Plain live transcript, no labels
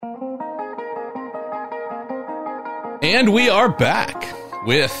And we are back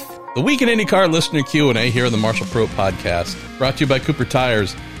with the Week in IndyCar Listener Q&A here on the Marshall Pro Podcast, brought to you by Cooper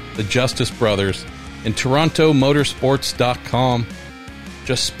Tires, the Justice Brothers, and TorontoMotorsports.com.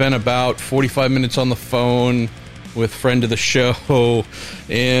 Just spent about 45 minutes on the phone with friend of the show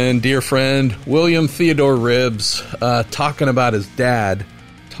and dear friend William Theodore Ribbs, talking about his dad,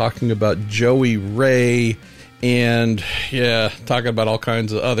 talking about Joey Ray, and talking about all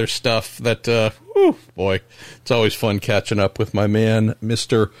kinds of other stuff that, boy, it's always fun catching up with my man,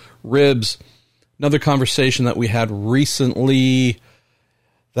 Mr. Ribbs. Another conversation that we had recently,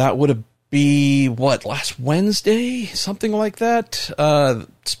 that would be, last Wednesday? Something like that.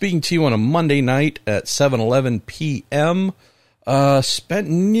 Speaking to you on a Monday night at 7:11 p.m. Spent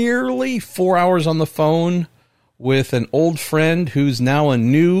nearly 4 hours on the phone with an old friend who's now a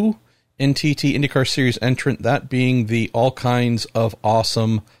new NTT IndyCar Series entrant, that being the all kinds of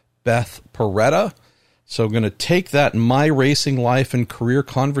awesome Beth Peretta. So I'm going to take that My Racing Life and Career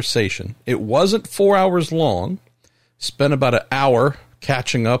conversation. It wasn't 4 hours long. Spent about an hour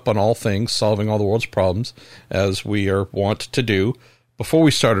catching up on all things, solving all the world's problems, as we are wont to do, before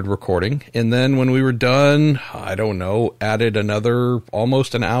we started recording. And then when we were done, I don't know, added another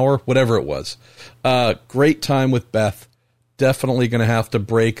almost an hour, whatever it was. Great time with Beth. Definitely going to have to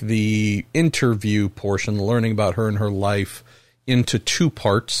break the interview portion, learning about her and her life, into two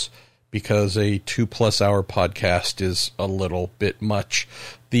parts, because a 2+ hour podcast is a little bit much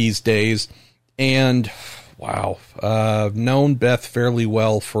these days. And wow, I've known Beth fairly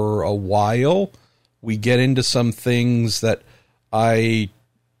well for a while. We get into some things that I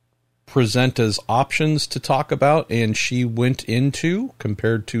present as options to talk about, and she went into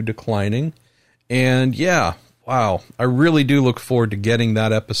compared to declining. And yeah, wow, I really do look forward to getting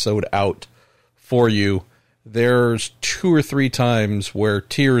that episode out for you. There's 2 or 3 times where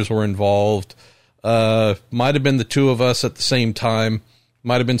tears were involved. Might have been the two of us at the same time.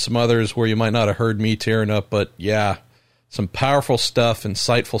 Might have been some others where you might not have heard me tearing up, but yeah, some powerful stuff,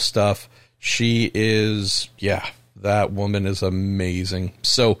 insightful stuff. She is, that woman is amazing.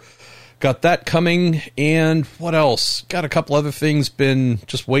 So got that coming, and what else? Got a couple other things been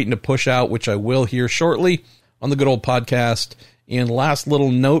just waiting to push out, which I will hear shortly on the good old podcast. And last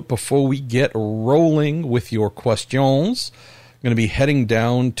little note before we get rolling with your questions, I'm going to be heading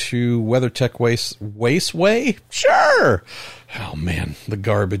down to WeatherTech Raceway. Sure. Oh, man, the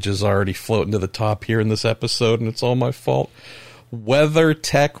garbage is already floating to the top here in this episode, and it's all my fault.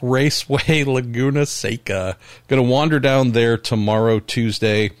 WeatherTech Raceway, Laguna Seca. Going to wander down there tomorrow,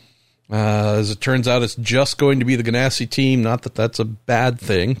 Tuesday. As it turns out, it's just going to be the Ganassi team. Not that that's a bad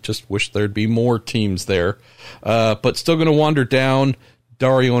thing. Just wish there'd be more teams there. But still going to wander down.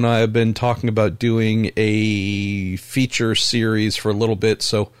 Dario and I have been talking about doing a feature series for a little bit,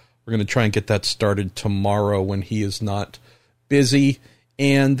 so we're going to try and get that started tomorrow when he is not busy.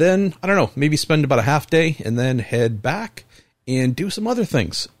 And then, I don't know, maybe spend about a half day and then head back and do some other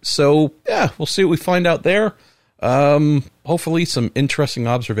things. So, yeah, we'll see what we find out there. Hopefully some interesting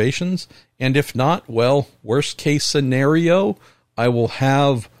observations. And if not, well, worst case scenario, I will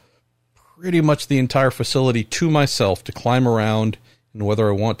have pretty much the entire facility to myself to climb around, and whether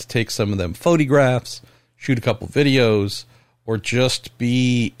I want to take some of them photographs, shoot a couple videos, or just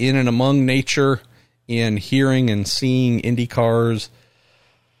be in and among nature and hearing and seeing Indy cars.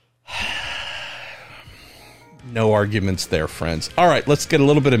 No arguments there, friends. All right, let's get a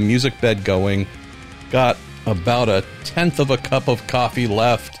little bit of music bed going. Got about 1/10 of a cup of coffee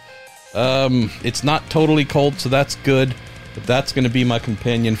left. It's not totally cold, so that's good. But that's going to be my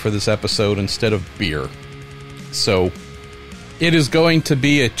companion for this episode instead of beer. So it is going to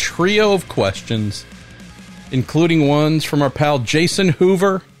be a trio of questions, including ones from our pal Jason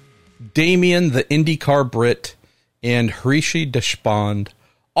Hoover, Damien the IndyCar Brit, and Hrishi Deshpande,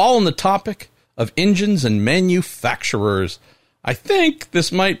 all on the topic of engines and manufacturers. I think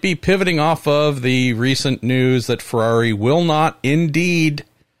this might be pivoting off of the recent news that Ferrari will not indeed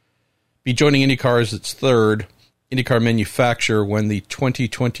be joining IndyCar as its third IndyCar manufacturer when the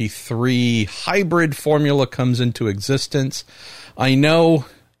 2023 hybrid formula comes into existence. I know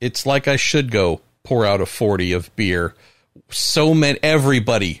it's like I should go pour out a 40 of beer.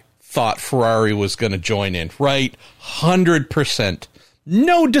 Everybody thought Ferrari was going to join in, right? 100%.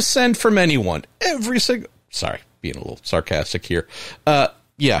 No dissent from anyone. Sorry, being a little sarcastic here.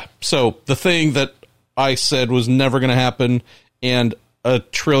 So the thing that I said was never going to happen, and a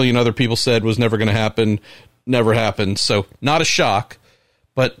trillion other people said was never going to happen, never happened. So not a shock,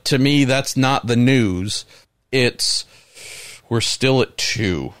 but to me, that's not the news. We're still at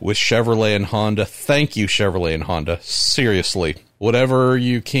 2 with Chevrolet and Honda. Thank you, Chevrolet and Honda. Seriously, whatever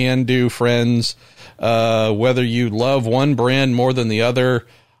you can do, friends. Whether you love one brand more than the other,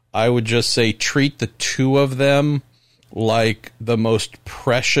 I would just say treat the two of them like the most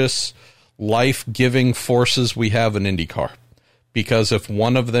precious, life-giving forces we have in IndyCar. Because if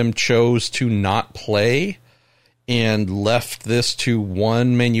one of them chose to not play and left this to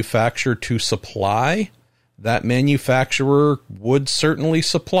one manufacturer to supply, that manufacturer would certainly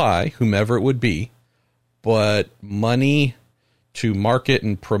supply, whomever it would be, but money to market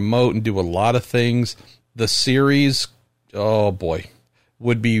and promote and do a lot of things, the series, oh boy,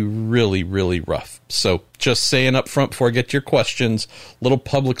 would be really, really rough. So just saying up front before I get to your questions, little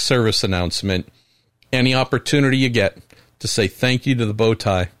public service announcement. Any opportunity you get to say thank you to the bow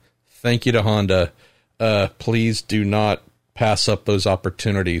tie, thank you to Honda, please do not pass up those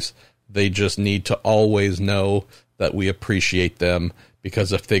opportunities. They just need to always know that we appreciate them,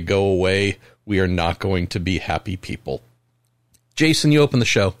 because if they go away, we are not going to be happy people. Jason, you open the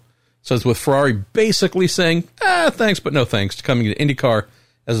show. Says, with Ferrari basically saying, thanks, but no thanks, to coming to IndyCar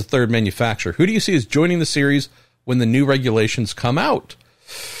as a third manufacturer, who do you see as joining the series when the new regulations come out?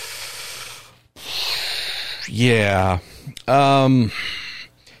 Yeah.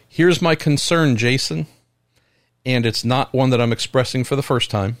 Here's my concern, Jason, and it's not one that I'm expressing for the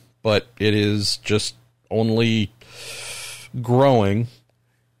first time, but it is just only growing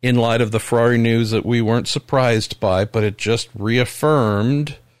in light of the Ferrari news that we weren't surprised by, but it just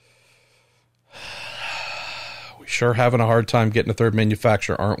reaffirmed we sure having a hard time getting a third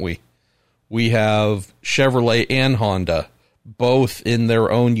manufacturer, aren't we? We have Chevrolet and Honda, both in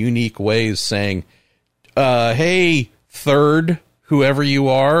their own unique ways, saying, hey, third, whoever you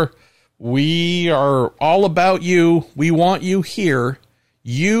are, we are all about you. We want you here.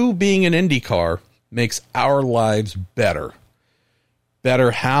 You being an IndyCar makes our lives better.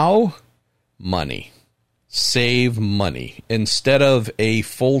 Better how? Money. Save money. Instead of a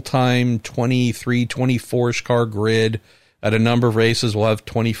full-time 23, 24-ish car grid at a number of races, we'll have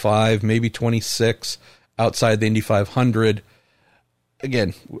 25, maybe 26 outside the Indy 500.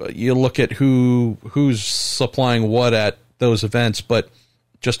 Again, you look at who's supplying what at those events, but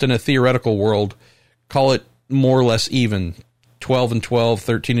just in a theoretical world, call it more or less even, 12 and 12,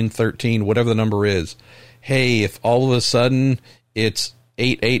 13 and 13, whatever the number is. Hey, if all of a sudden it's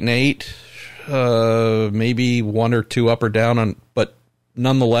 8, 8 and 8, maybe one or two up or down on, but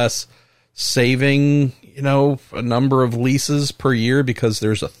nonetheless saving, a number of leases per year because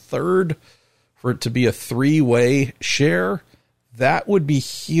there's a third for it to be a three-way share, that would be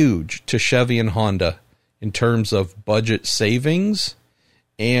huge to Chevy and Honda in terms of budget savings.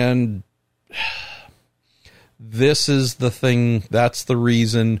 And this is the thing, that's the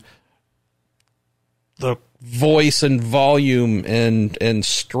reason the voice and volume and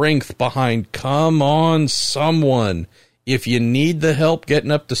strength behind, come on, someone. If you need the help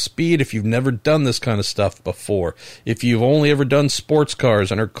getting up to speed, if you've never done this kind of stuff before, if you've only ever done sports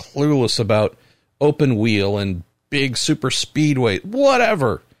cars and are clueless about open wheel and big super speedway,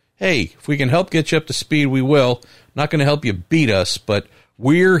 whatever. Hey, if we can help get you up to speed, we will. Not going to help you beat us, but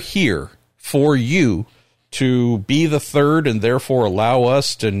we're here for you to be the third and therefore allow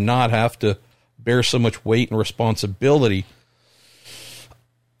us to not have to bear so much weight and responsibility.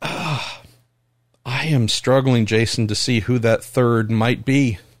 I am struggling, Jason, to see who that third might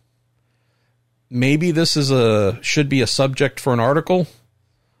be. Maybe this should be a subject for an article.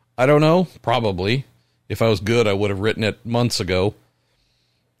 I don't know. Probably. If I was good, I would have written it months ago.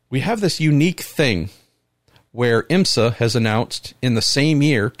 We have this unique thing where IMSA has announced in the same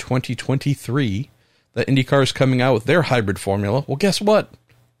year, 2023, that IndyCar is coming out with their hybrid formula. Well, guess what?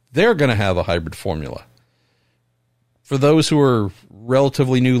 They're going to have a hybrid formula. For those who are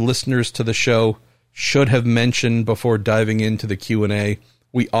relatively new listeners to the show, should have mentioned before diving into the Q&A,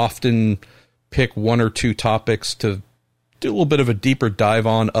 we often pick one or two topics to do a little bit of a deeper dive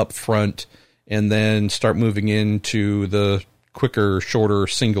on up front and then start moving into the quicker, shorter,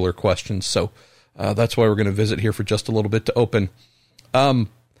 singular questions. So that's why we're going to visit here for just a little bit to open.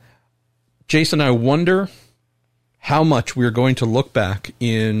 Jason, I wonder how much we're going to look back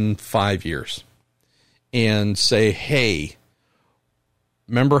in 5 years and say, hey,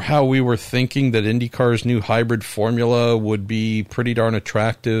 remember how we were thinking that IndyCar's new hybrid formula would be pretty darn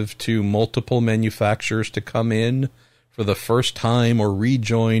attractive to multiple manufacturers to come in for the first time or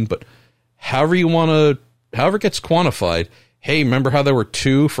rejoin, but however it gets quantified, hey, remember how there were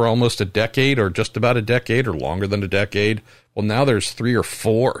two for almost a decade or just about a decade or longer than a decade? Well, now there's 3 or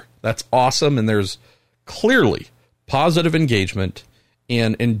 4. That's awesome, and there's clearly positive engagement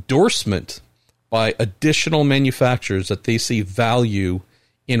and endorsement by additional manufacturers that they see value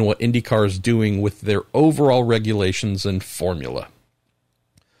in what IndyCar is doing with their overall regulations and formula.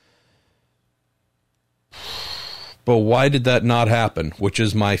 But why did that not happen? Which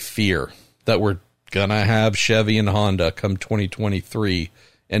is my fear, that we're going to have Chevy and Honda come 2023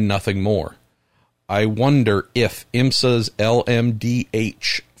 and nothing more. I wonder if IMSA's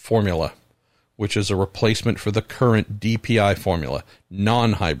LMDH formula, which is a replacement for the current DPI formula,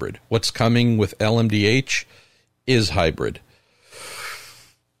 non-hybrid. What's coming with LMDH is hybrid.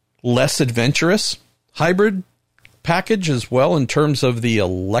 Less adventurous hybrid package as well in terms of the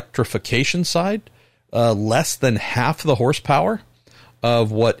electrification side. Less than half the horsepower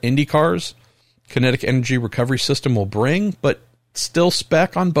of what IndyCar's kinetic energy recovery system will bring, but still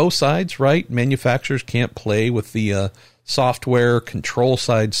spec on both sides, right? Manufacturers can't play with the software control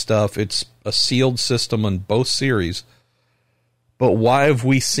side stuff. It's a sealed system on both series. But why have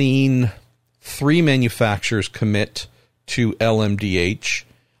we seen 3 manufacturers commit to LMDH?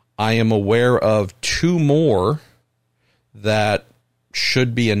 I am aware of 2 more that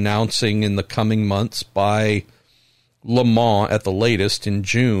should be announcing in the coming months by Le Mans at the latest in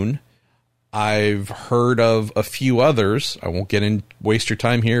June. I've heard of a few others. I won't waste your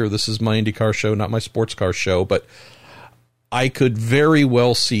time here. This is my IndyCar show, not my sports car show, but I could very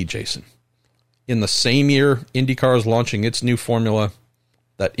well see, Jason, in the same year IndyCar is launching its new formula,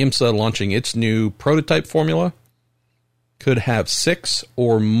 that IMSA launching its new prototype formula could have 6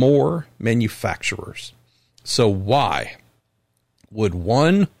 or more manufacturers. So why would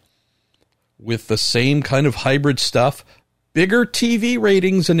one with the same kind of hybrid stuff, bigger TV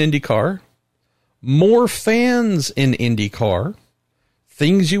ratings in IndyCar, more fans in IndyCar,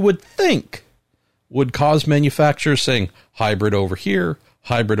 things you would think would cause manufacturers saying, hybrid over here,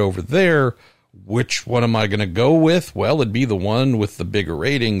 hybrid over there, which one am I going to go with? Well, it'd be the one with the bigger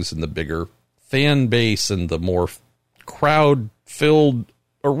ratings and the bigger fan base and the more crowd-filled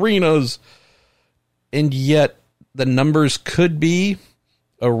arenas. And yet the numbers could be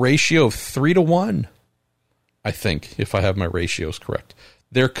a ratio of 3-1, I think, if I have my ratios correct.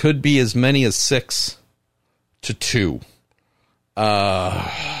 There could be as many as 6-2.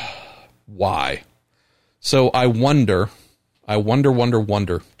 Why? So I wonder,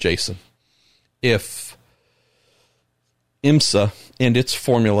 Jason, if IMSA and its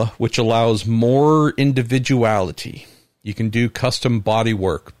formula, which allows more individuality, you can do custom body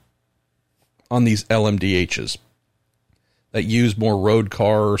work on these LMDHs that use more road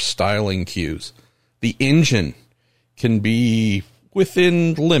car styling cues. The engine can be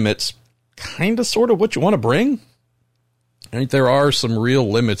within limits, kind of sort of what you want to bring. I think there are some real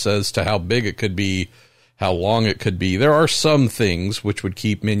limits as to how big it could be, how long it could be. There are some things which would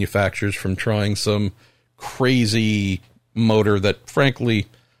keep manufacturers from trying some crazy motor that, frankly,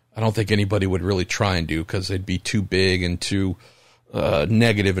 I don't think anybody would really try and do because they'd be too big and too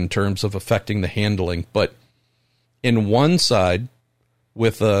negative in terms of affecting the handling. But in one side,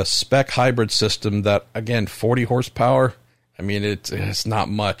 with a spec hybrid system that, again, 40 horsepower, I mean, it's not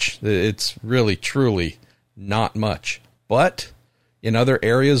much. It's really, truly not much. But in other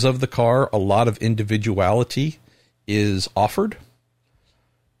areas of the car, a lot of individuality is offered.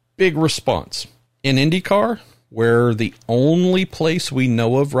 Big response. In IndyCar, where the only place we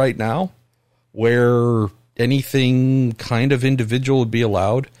know of right now where anything kind of individual would be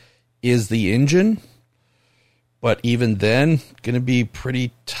allowed is the engine. But even then, going to be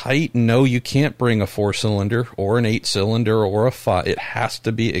pretty tight. No, you can't bring a 4-cylinder or an 8-cylinder or a 5. It has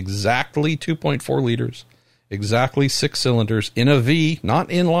to be exactly 2.4 liters, exactly 6 cylinders in a V, not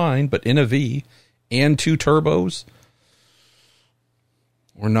in line, but in a V, and 2 turbos.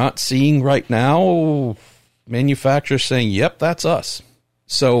 We're not seeing right now manufacturers saying, yep, that's us.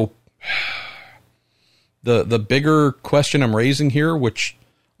 So the bigger question I'm raising here, which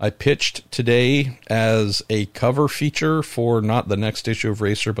I pitched today as a cover feature for not the next issue of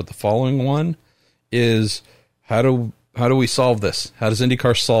Racer, but the following one, is how do we solve this? How does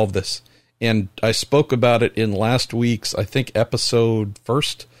IndyCar solve this? And I spoke about it in last week's, I think,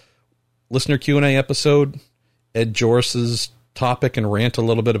 first listener Q&A episode, Ed Joris's topic and rant a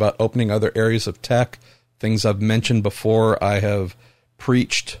little bit about opening other areas of tech, things I've mentioned before. I have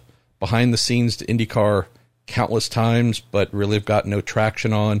preached behind the scenes to IndyCar countless times, but really have got no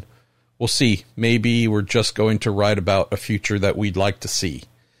traction on. We'll see. Maybe we're just going to write about a future that we'd like to see.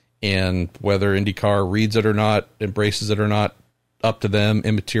 And whether IndyCar reads it or not, embraces it or not, up to them,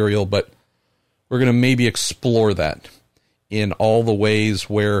 immaterial. But we're going to maybe explore that in all the ways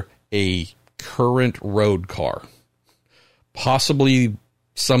where a current road car, possibly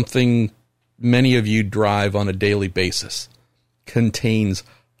something many of you drive on a daily basis, contains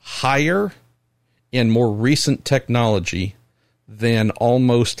higher and more recent technology than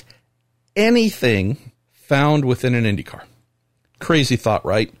almost anything found within an Indy car. Crazy thought,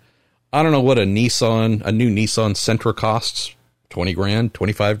 right? I don't know what a new Nissan Sentra costs, 20 grand,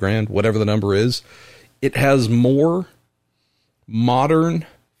 25 grand, whatever the number is. It has more modern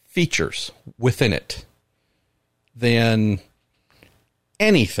features within it than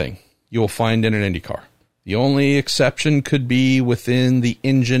anything you'll find in an Indy car. The only exception could be within the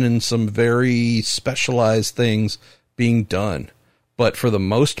engine and some very specialized things being done. But for the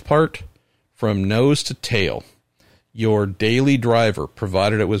most part, from nose to tail, your daily driver,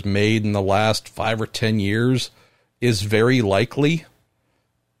 provided it was made in the last 5 or 10 years, is very likely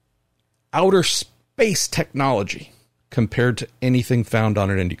outer space technology compared to anything found on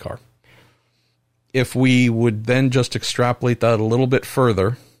an Indy car. If we would then just extrapolate that a little bit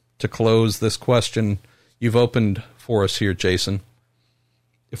further to close this question you've opened for us here, Jason.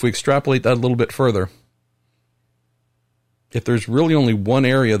 If we extrapolate that a little bit further, if there's really only one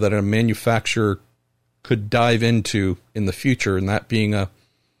area that a manufacturer could dive into in the future, and that being a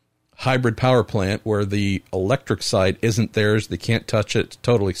hybrid power plant where the electric side isn't theirs, they can't touch it, it's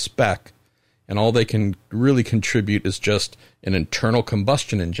totally spec, and all they can really contribute is just an internal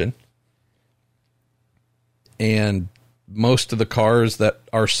combustion engine. And most of the cars that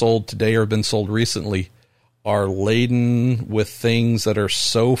are sold today or have been sold recently are laden with things that are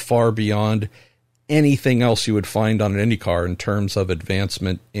so far beyond anything else you would find on an Indy car in terms of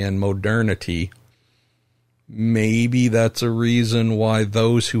advancement and modernity. Maybe that's a reason why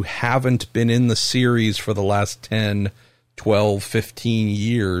those who haven't been in the series for the last 10, 12, 15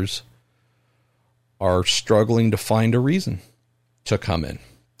 years are struggling to find a reason to come in.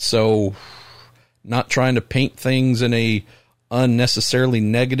 So, not trying to paint things in a unnecessarily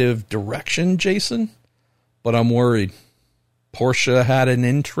negative direction, Jason, but I'm worried. Porsche had an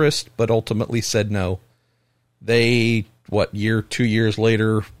interest, but ultimately said no. They, 2 years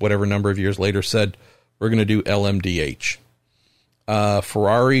later, whatever number of years later, said, we're going to do LMDH.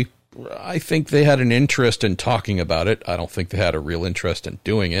 Ferrari, I think they had an interest in talking about it. I don't think they had a real interest in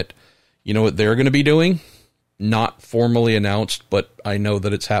doing it. You know what they're going to be doing? Not formally announced, but I know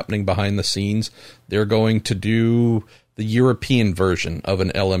that it's happening behind the scenes. They're going to do the European version of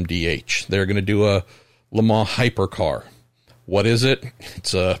an LMDH. They're going to do a Le Mans hypercar. What is it?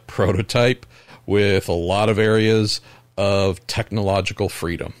 It's a prototype with a lot of areas of technological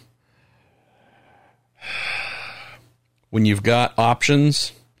freedom. When you've got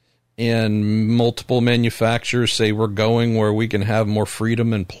options and multiple manufacturers say we're going where we can have more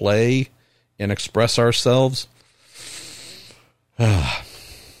freedom and play and express ourselves, it's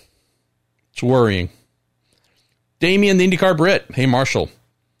worrying. Damien, the IndyCar Brit. Hey, Marshall.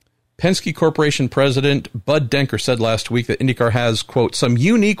 Penske Corporation President Bud Denker said last week that IndyCar has, quote, some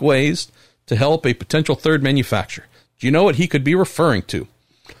unique ways to help a potential third manufacturer. Do you know what he could be referring to?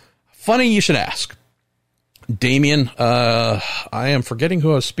 Funny you should ask. Damien, I am forgetting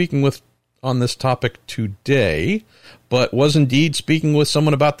who I was speaking with on this topic today, but was indeed speaking with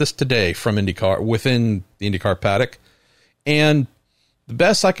someone about this today from IndyCar, within the IndyCar paddock. And the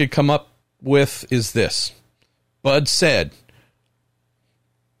best I could come up with is this. Bud said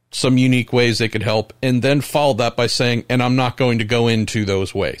some unique ways they could help, and then followed that by saying, and I'm not going to go into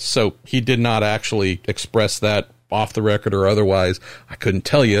those ways. So he did not actually express that off the record or otherwise. I couldn't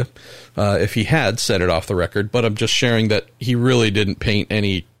tell you if he had said it off the record, but I'm just sharing that he really didn't paint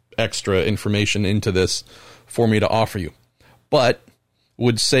any extra information into this for me to offer you. But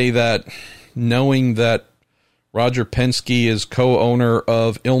would say that knowing that Roger Penske is co-owner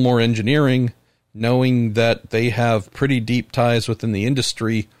of Ilmor Engineering, knowing that they have pretty deep ties within the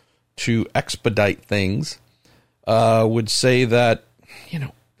industry to expedite things, would say that,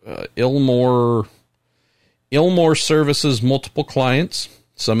 Ilmor services multiple clients,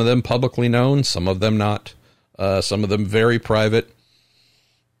 some of them publicly known, some of them not, some of them very private.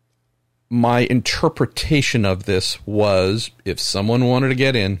 My interpretation of this was if someone wanted to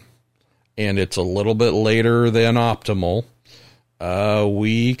get in and it's a little bit later than optimal,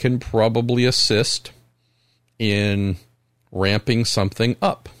 we can probably assist in ramping something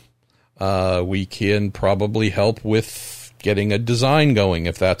up. We can probably help with getting a design going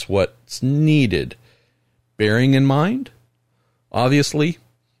if that's what's needed. Bearing in mind, obviously,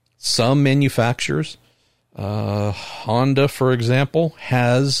 some manufacturers, Honda, for example,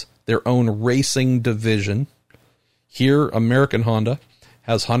 has their own racing division. Here, American Honda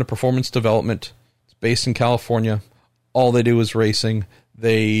has Honda Performance Development. It's based in California. All they do is racing.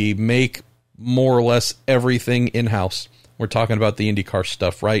 They make more or less everything in-house. We're talking about the IndyCar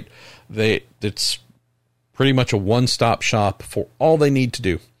stuff, right? It's pretty much a one-stop shop for all they need to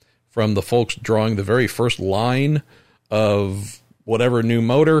do, from the folks drawing the very first line of whatever new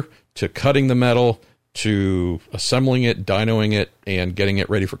motor to cutting the metal to assembling it, dynoing it, and getting it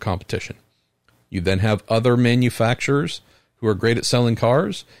ready for competition. You then have other manufacturers who are great at selling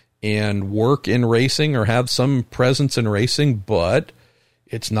cars and work in racing or have some presence in racing, but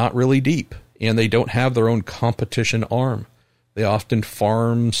it's not really deep, and they don't have their own competition arm. They often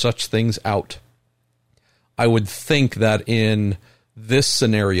farm such things out. I would think that in this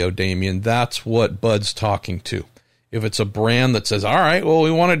scenario, Damien, that's what Bud's talking to. If it's a brand that says, all right, well,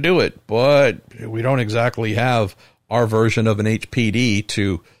 we want to do it, but we don't exactly have our version of an HPD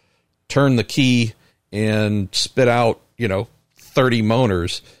to turn the key and spit out, 30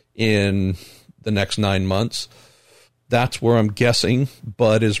 motors in the next 9 months, that's where I'm guessing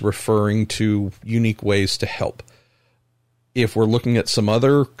Bud is referring to unique ways to help. If we're looking at some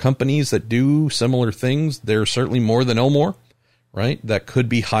other companies that do similar things, there's certainly more than Elmore, right? That could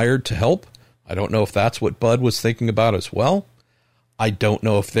be hired to help. I don't know if that's what Bud was thinking about as well. I don't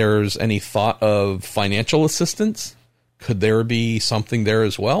know if there's any thought of financial assistance. Could there be something there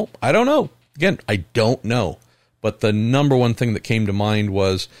as well? I don't know. Again, I don't know. But the number one thing that came to mind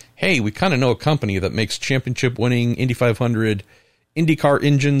was, hey, we kind of know a company that makes championship-winning Indy 500 IndyCar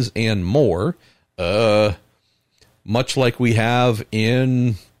engines and more, much like we have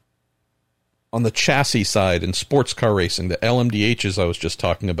on the chassis side in sports car racing, the LMDHs I was just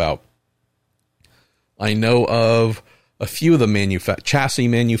talking about. I know of a few of the chassis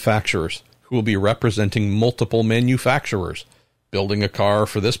manufacturers who will be representing multiple manufacturers, building a car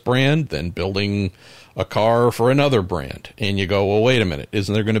for this brand, then building a car for another brand. And you go, well, wait a minute,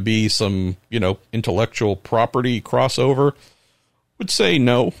 isn't there going to be some, intellectual property crossover? Would say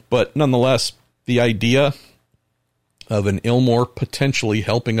no, but nonetheless, the idea of an Ilmor potentially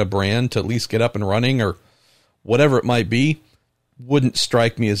helping a brand to at least get up and running or whatever it might be wouldn't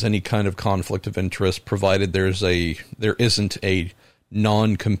strike me as any kind of conflict of interest, provided there isn't a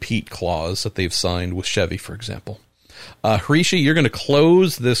non-compete clause that they've signed with Chevy, for example. Hrishi, you're going to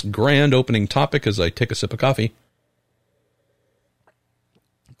close this grand opening topic as I take a sip of coffee.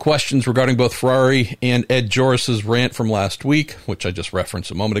 Questions regarding both Ferrari and Ed Joris's rant from last week, which I just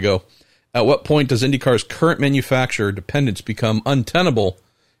referenced a moment ago. At what point does IndyCar's current manufacturer dependence become untenable,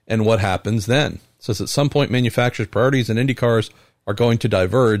 and what happens then? It says at some point manufacturers' priorities and IndyCars are going to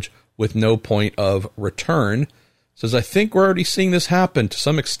diverge with no point of return. It says, I think we're already seeing this happen to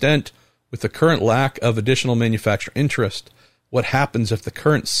some extent with the current lack of additional manufacturer interest. What happens if the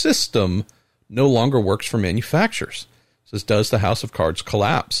current system no longer works for manufacturers? It says, does the house of cards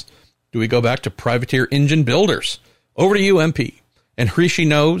collapse? Do we go back to privateer engine builders? Over to you, MP. And Hrishi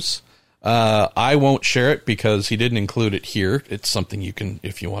knows. I won't share it because he didn't include it here. It's something you can,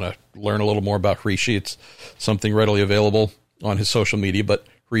 if you want to learn a little more about Hrishi, it's something readily available on his social media. But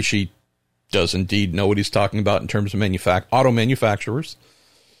Hrishi does indeed know what he's talking about in terms of auto manufacturers.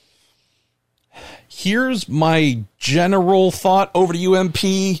 Here's my general thought. Over to you,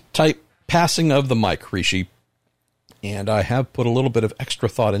 MP, type passing of the mic, Hrishi. And I have put a little bit of extra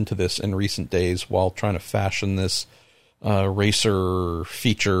thought into this in recent days while trying to fashion this Racer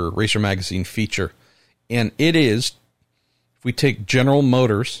Magazine feature. And it is, if we take General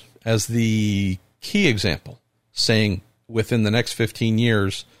Motors as the key example, saying within the next 15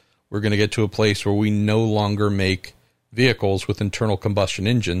 years, we're going to get to a place where we no longer make vehicles with internal combustion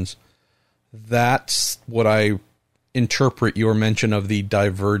engines. That's what I interpret your mention of the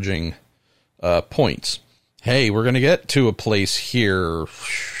diverging points. Hey, we're going to get to a place here,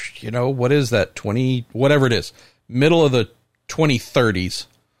 what is that, whatever it is, middle of the 2030s,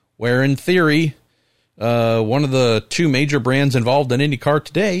 where in theory, one of the two major brands involved in IndyCar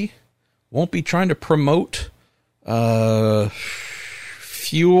today won't be trying to promote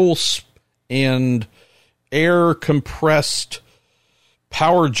fuel and air compressed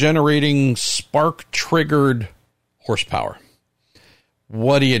power generating spark triggered horsepower.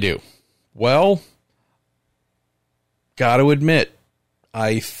 What do you do? Well, got to admit,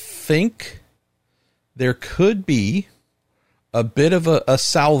 I think there could be a bit of a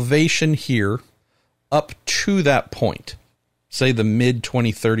salvation here up to that point, say the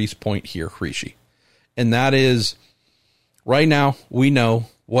mid-2030s point here, Hrishi. And that is, right now, we know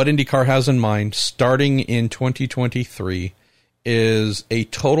what IndyCar has in mind starting in 2023 is a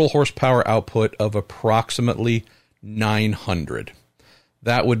total horsepower output of approximately 900.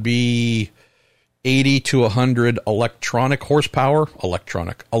 That would be 80 to 100 electric horsepower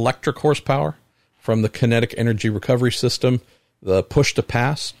from the kinetic energy recovery system, the push to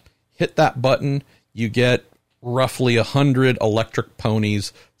pass. Hit that button, you get roughly 100 electric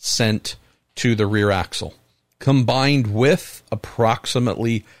ponies sent to the rear axle, combined with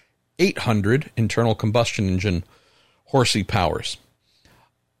approximately 800 internal combustion engine horsey powers.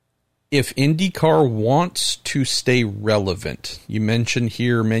 If IndyCar wants to stay relevant, you mentioned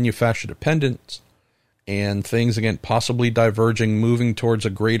here manufacturer dependence and things, again, possibly diverging, moving towards a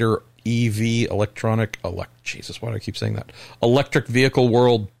greater EV, electric vehicle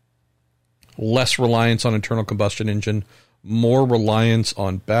world, less reliance on internal combustion engine, more reliance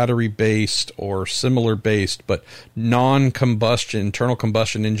on battery-based or similar-based, but non-combustion, internal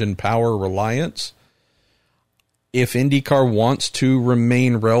combustion engine power reliance. If IndyCar wants to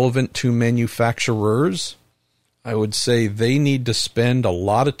remain relevant to manufacturers, I would say they need to spend a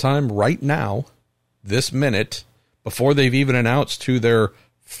lot of time right now, this minute, before they've even announced who their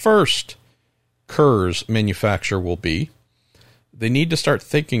first KERS manufacturer will be. They need to start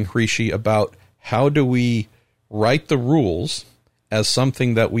thinking, Hrishi, about how do we write the rules as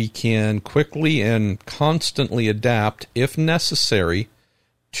something that we can quickly and constantly adapt, if necessary,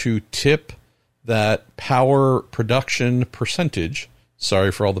 to tip that power production percentage,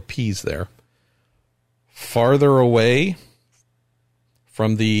 sorry for all the P's there, farther away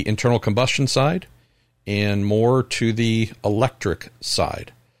from the internal combustion side and more to the electric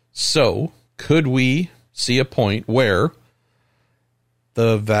side. So, could we see a point where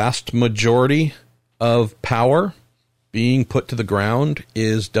the vast majority of power being put to the ground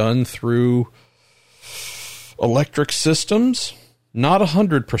is done through electric systems? Not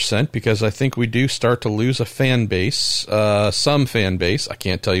 100%, because I think we do start to lose a fan base, some fan base. I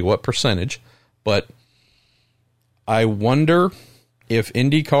can't tell you what percentage, but I wonder if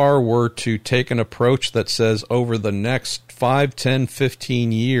IndyCar were to take an approach that says over the next 5, 10,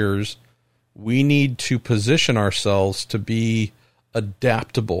 15 years, we need to position ourselves to be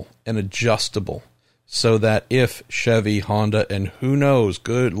adaptable and adjustable so that if Chevy, Honda, and who knows,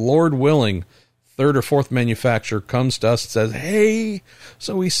 good Lord willing, third or fourth manufacturer comes to us and says, hey,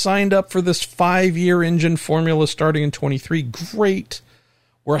 so we signed up for this 5-year engine formula starting in 23. Great.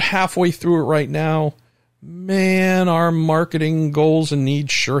 We're halfway through it right now. Man, our marketing goals and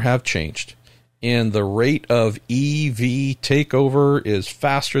needs sure have changed. And the rate of EV takeover is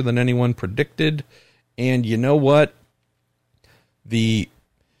faster than anyone predicted. And you know what? The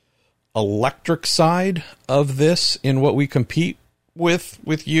electric side of this in what we compete with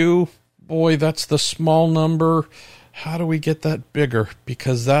you, boy, that's the small number. How do we get that bigger?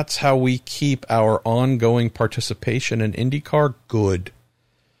 Because that's how we keep our ongoing participation in IndyCar good.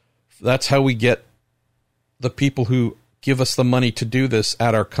 That's how we get the people who give us the money to do this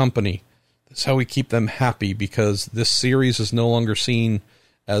at our company. That's how we keep them happy, because this series is no longer seen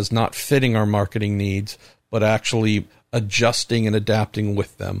as not fitting our marketing needs, but actually adjusting and adapting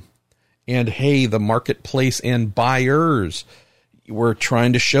with them. And hey, the marketplace and buyers, we're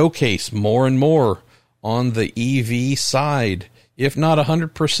trying to showcase more and more on the EV side. If not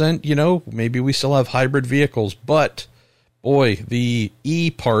 100%, maybe we still have hybrid vehicles, but boy, the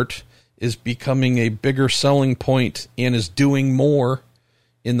E part is becoming a bigger selling point and is doing more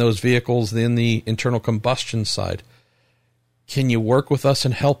in those vehicles than the internal combustion side. Can you work with us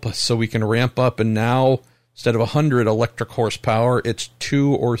and help us so we can ramp up, and now instead of 100 electric horsepower, it's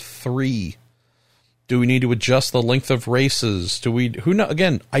 2 or 3? Do we need to adjust the length of races?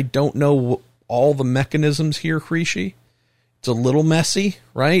 Again, I don't know all the mechanisms here, Hrishi. It's a little messy,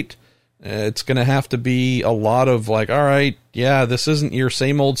 right? It's going to have to be a lot of all right, yeah, this isn't your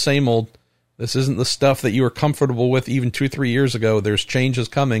same old. This isn't the stuff that you were comfortable with even 2-3 years ago. There's changes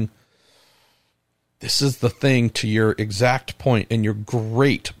coming. This is the thing, to your exact point and your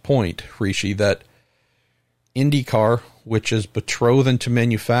great point, Hrishi, that IndyCar, which is betrothed to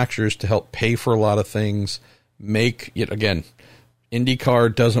manufacturers to help pay for a lot of things, IndyCar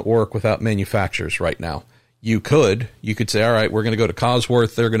doesn't work without manufacturers right now. You could say, all right, we're going to go to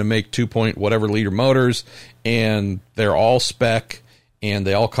Cosworth. They're going to make 2-point-whatever liter motors, and they're all spec, and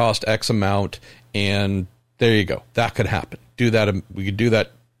they all cost X amount, and there you go. That could happen. We could do that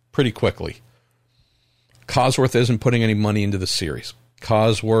pretty quickly. Cosworth isn't putting any money into the series.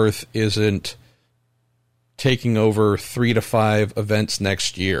 Cosworth isn't taking over 3 to 5 events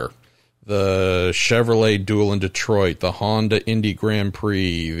next year. The Chevrolet Duel in Detroit, the Honda Indy Grand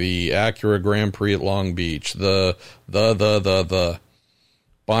Prix, the Acura Grand Prix at Long Beach, the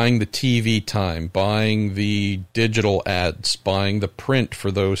buying the TV time, buying the digital ads, buying the print for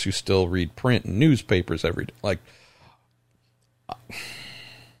those who still read print and newspapers every day.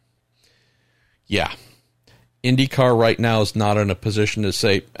 Yeah. IndyCar right now is not in a position to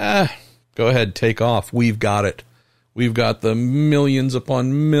say, go ahead, take off. We've got it. We've got the millions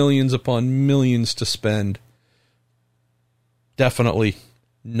upon millions upon millions to spend. Definitely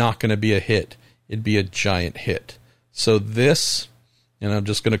not going to be a hit. It'd be a giant hit. So this, and I'm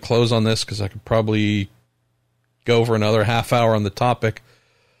just going to close on this because I could probably go for another half hour on the topic.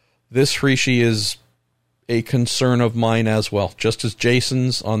 This, Rishi, is a concern of mine as well. Just as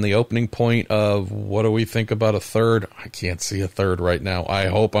Jason's on the opening point of what do we think about a third? I can't see a third right now. I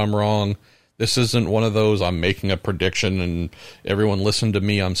hope I'm wrong. This isn't one of those I'm making a prediction and everyone listen to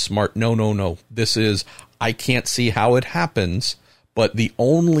me, I'm smart. No. This is, I can't see how it happens, but the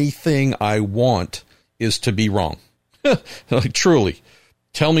only thing I want is to be wrong. Like, truly,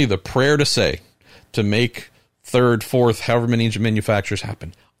 tell me the prayer to say to make third, fourth, however many engine manufacturers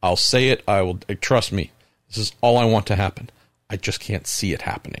happen. I'll say it. I will. Trust me. This is all I want to happen. I just can't see it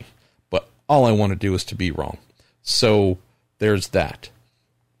happening. But all I want to do is to be wrong. So there's that.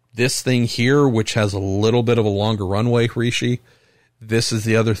 This thing here, which has a little bit of a longer runway, Rishi, this is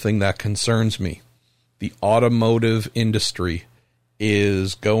the other thing that concerns me. The automotive industry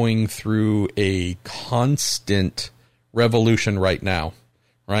is going through a constant revolution right now,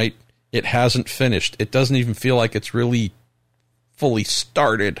 right? It hasn't finished. It doesn't even feel like it's really fully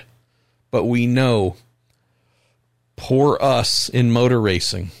started. But we know, poor us in motor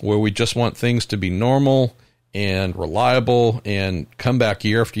racing, where we just want things to be normal and reliable and come back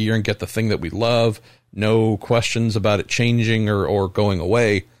year after year and get the thing that we love. No questions about it changing or going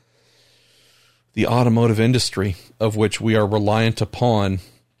away. The automotive industry, of which we are reliant upon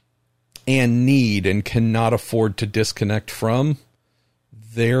and need and cannot afford to disconnect from,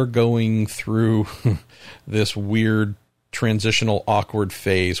 they're going through this weird transitional awkward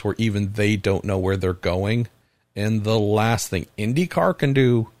phase where even they don't know where they're going. And the last thing IndyCar can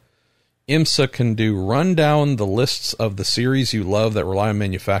do, IMSA can do, run down the lists of the series you love that rely on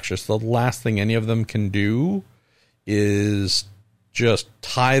manufacturers. The last thing any of them can do is just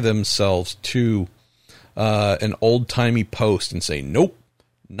tie themselves to an old-timey post and say, nope,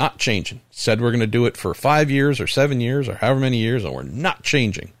 not changing. Said we're going to do it for 5 years or 7 years or however many years, and we're not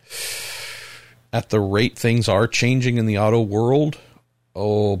changing. At the rate things are changing in the auto world,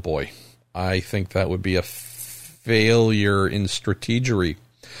 oh boy, I think that would be a failure in strategery.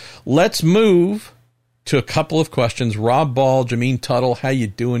 Let's move to a couple of questions. Rob Ball, Jameen Tuttle, how you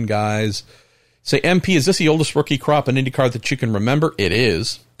doing, guys? Say, MP, is this the oldest rookie crop in IndyCar that you can remember? It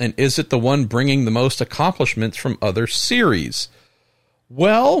is. And is it the one bringing the most accomplishments from other series?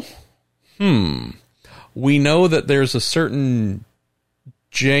 Well, we know that there's a certain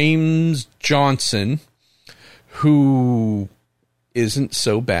James Johnson who isn't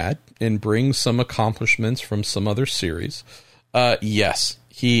so bad and brings some accomplishments from some other series. Yes,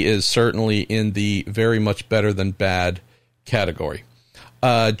 he is certainly in the very much better than bad category.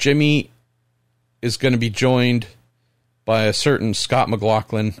 Jimmy is going to be joined by a certain Scott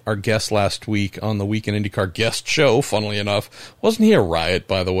McLaughlin, our guest last week on the Week in IndyCar guest show, funnily enough. Wasn't he a riot,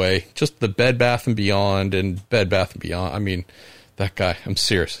 by the way? Just the Bed Bath & Beyond and Bed Bath & Beyond. I mean, that guy, I'm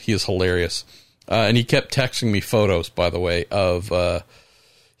serious. He is hilarious. And he kept texting me photos, by the way, of the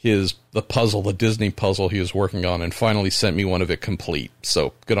puzzle, the Disney puzzle he was working on, and finally sent me one of it complete.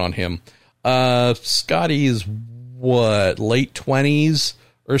 So good on him. Scotty's, late 20s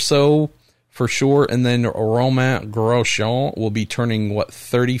or so, for sure. And then Romain Grosjean will be turning,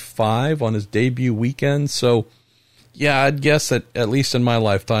 35 on his debut weekend. So, yeah, I'd guess that, at least in my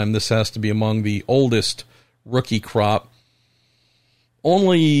lifetime, this has to be among the oldest rookie crop.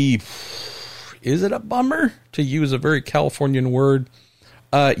 Only, is it a bummer, to use a very Californian word?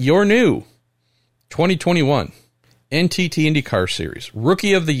 Your new 2021 NTT IndyCar Series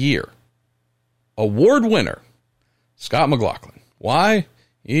Rookie of the Year award winner, Scott McLaughlin. Why?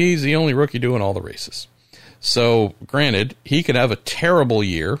 He's the only rookie doing all the races. So, granted, he could have a terrible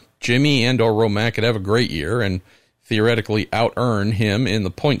year. Jimmy and or Romain could have a great year and theoretically out-earn him in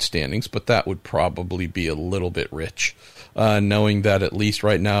the point standings, but that would probably be a little bit rich, knowing that at least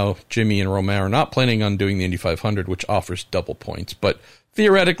right now Jimmy and Romain are not planning on doing the Indy 500, which offers double points. But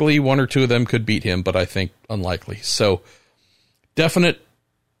theoretically, one or two of them could beat him, but I think unlikely. So, definite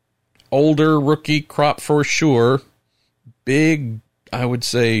older rookie crop for sure. Big, I would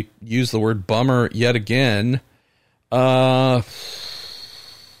say, use the word bummer yet again. No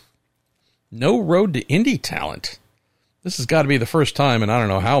road to Indy talent. This has got to be the first time in I don't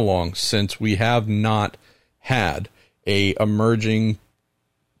know how long since we have not had a emerging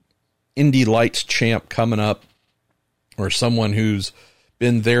Indy Lights champ coming up, or someone who's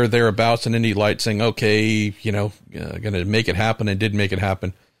been thereabouts in Indy Lights saying, okay, going to make it happen, and did make it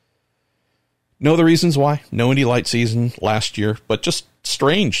happen. Know the reasons why. No Indy Light season last year, but just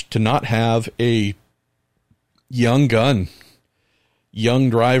strange to not have a young gun, young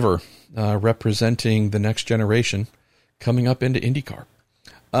driver representing the next generation coming up into IndyCar.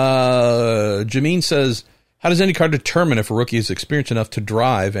 Jameen says, how does IndyCar determine if a rookie is experienced enough to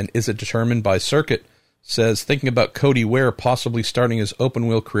drive, and is it determined by circuit, says, thinking about Cody Ware possibly starting his open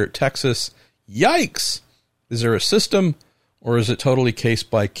wheel career at Texas. Yikes! Is there a system, or is it totally case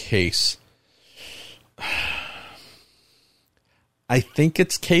by case? I think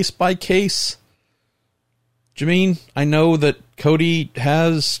it's case by case. Jameen, I know that Cody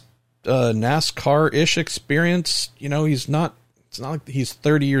has NASCAR-ish experience. You know, it's not like he's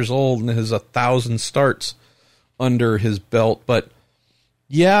 30 years old and has 1,000 starts under his belt, but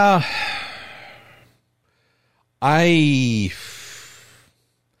yeah, I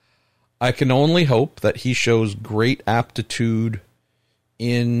can only hope that he shows great aptitude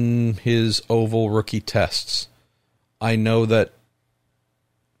in his oval rookie tests. I know that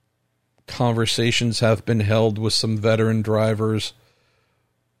conversations have been held with some veteran drivers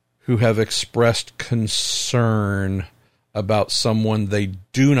who have expressed concern about someone they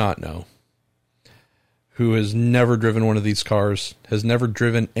do not know, who has never driven one of these cars, has never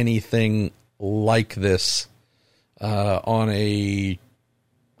driven anything like this on a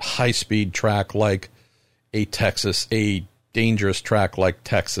high-speed track like a Texas, a dangerous track like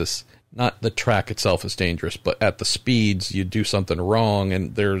Texas. Not the track itself is dangerous, but at the speeds, you do something wrong,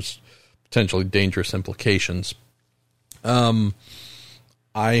 and there's potentially dangerous implications. I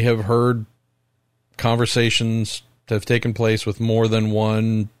have heard conversations that have taken place with more than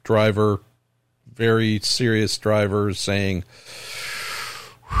one driver, very serious drivers, saying,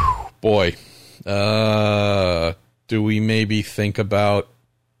 boy, do we maybe think about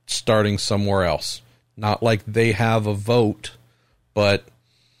starting somewhere else? Not like they have a vote, but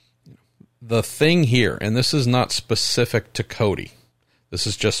the thing here, and this is not specific to Cody, this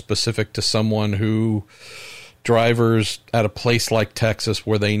is just specific to someone who drivers at a place like Texas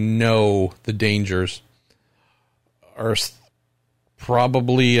where they know the dangers are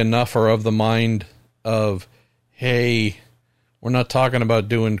probably enough are of the mind of, hey, we're not talking about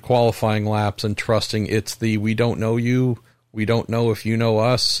doing qualifying laps and trusting. It's the, we don't know you. We don't know if you know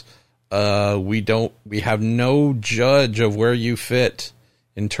us. We have no judge of where you fit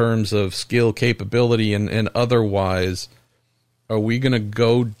in terms of skill, capability, and otherwise. Are we going to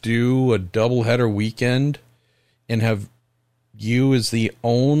go do a doubleheader weekend and have you as the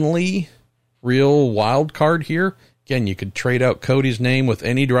only real wild card here? Again, you could trade out Cody's name with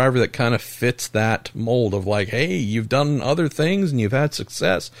any driver that kind of fits that mold of like, hey, you've done other things and you've had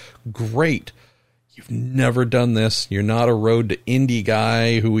success. Great. You've never done this. You're not a road to Indy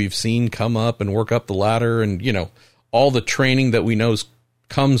guy who we've seen come up and work up the ladder and, you know, all the training that we know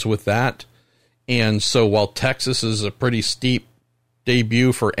comes with that. And so while Texas is a pretty steep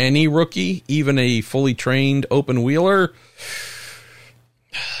debut for any rookie, even a fully trained open wheeler,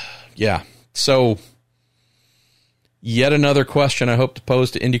 yeah. So yet another question I hope to pose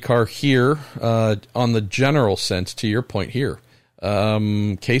to IndyCar here on the general sense, to your point here.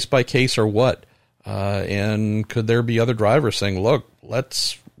 Case by case or what? And could there be other drivers saying, look,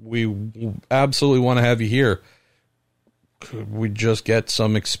 we absolutely want to have you here. Could we just get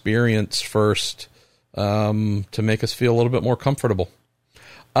some experience first to make us feel a little bit more comfortable?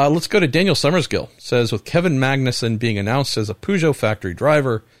 Let's go to Daniel Summersgill. Says, with Kevin Magnussen being announced as a Peugeot factory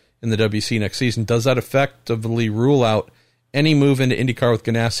driver in the WC next season, does that effectively rule out any move into IndyCar with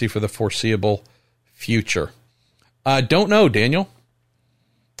Ganassi for the foreseeable future? I don't know, Daniel.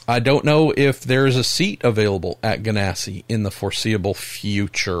 I don't know if there's a seat available at Ganassi in the foreseeable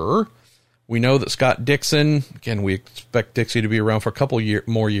future. We know that Scott Dixon, again, we expect Dixie to be around for a couple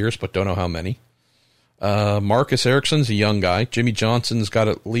more years, but don't know how many. Marcus Ericsson's a young guy. Jimmy Johnson's got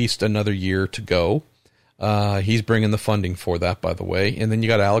at least another year to go. He's bringing the funding for that, by the way. And then you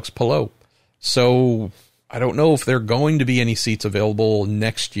got Alex Palou. So I don't know if there are going to be any seats available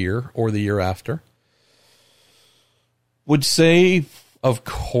next year or the year after. Would say, of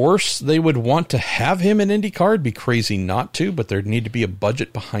course, they would want to have him in IndyCar. It'd be crazy not to, but there'd need to be a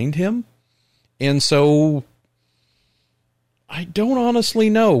budget behind him. And so I don't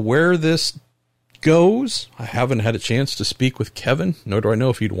honestly know where this goes. I haven't had a chance to speak with Kevin, nor do I know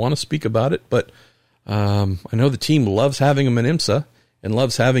if he'd want to speak about it, but I know the team loves having him in IMSA and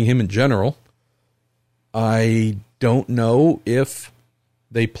loves having him in general. I don't know if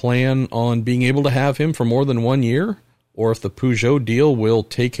they plan on being able to have him for more than 1 year, or if the Peugeot deal will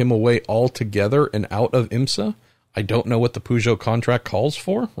take him away altogether and out of IMSA. I don't know what the Peugeot contract calls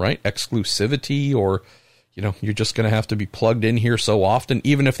for, right? Exclusivity, or, you know, you're just going to have to be plugged in here so often.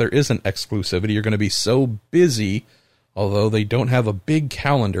 Even if there isn't exclusivity, you're going to be so busy, although they don't have a big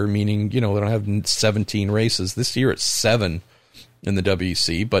calendar, meaning, you know, they don't have 17 races. This year it's 7 in the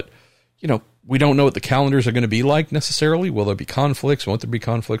WEC, but, you know, we don't know what the calendars are going to be like necessarily. Will there be conflicts? Won't there be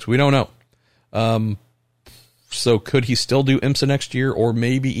conflicts? We don't know. So could he still do IMSA next year, or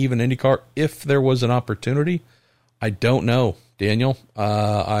maybe even IndyCar if there was an opportunity? I don't know, Daniel.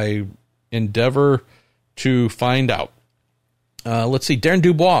 I endeavor to find out. Let's see. Darren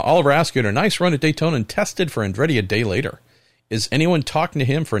Dubois, Oliver Askew, nice run at Daytona and tested for Andretti a day later. Is anyone talking to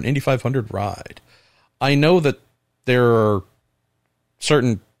him for an Indy 500 ride? I know that there are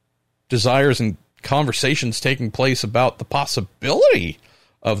certain desires and conversations taking place about the possibility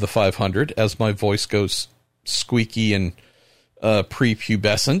of the 500 as my voice goes squeaky and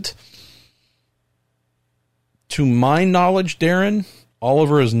prepubescent. To my knowledge, Darren,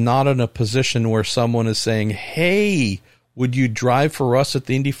 Oliver is not in a position where someone is saying, hey, would you drive for us at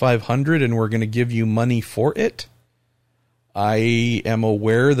the Indy 500 and we're going to give you money for it? I am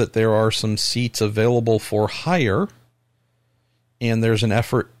aware that there are some seats available for hire, and there's an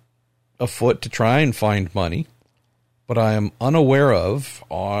effort afoot to try and find money, but I am unaware of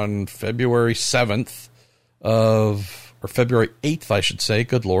on February 7th or February 8th, I should say.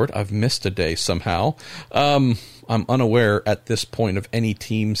 Good Lord, I've missed a day somehow. I'm unaware at this point of any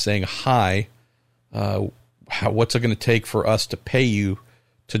team saying, hi, what's it going to take for us to pay you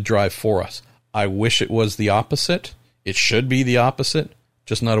to drive for us? I wish it was the opposite. It should be the opposite.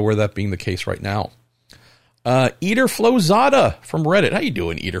 Just not aware of that being the case right now. Eater Flozada from Reddit. How you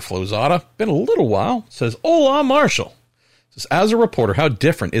doing, Eater Flozada? Been a little while. Says, hola, Marshall. Says, as a reporter, how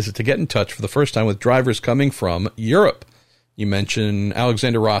different is it to get in touch for the first time with drivers coming from Europe? You mentioned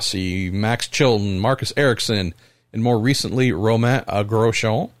Alexander Rossi, Max Chilton, Marcus Ericsson, and more recently, Romain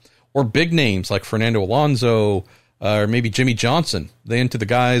Grosjean, or big names like Fernando Alonso, or maybe Jimmy Johnson. They into the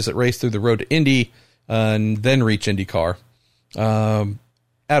guys that race through the road to Indy and then reach IndyCar.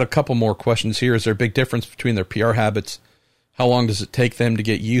 Add a couple more questions here. Is there a big difference between their PR habits? How long does it take them to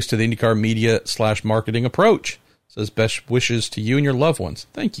get used to the IndyCar media/marketing approach? Says, best wishes to you and your loved ones.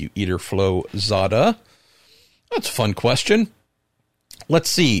 Thank you, Eater Flo Zada. That's a fun question. Let's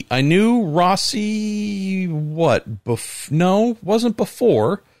see. I knew Rossi, no, wasn't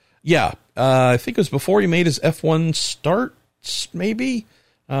before. Yeah, I think it was before he made his F1 starts, maybe.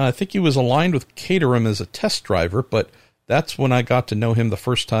 I think he was aligned with Caterham as a test driver, but that's when I got to know him the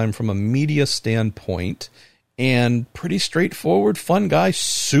first time from a media standpoint. And pretty straightforward, fun guy,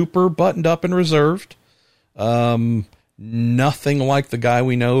 super buttoned up and reserved. Nothing like the guy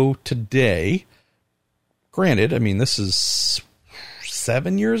we know today. Granted, I mean, this is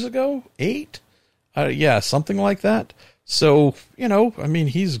 7 years ago, 8? Yeah, something like that. So, I mean,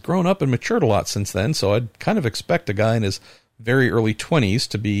 he's grown up and matured a lot since then, so I'd kind of expect a guy in his very early 20s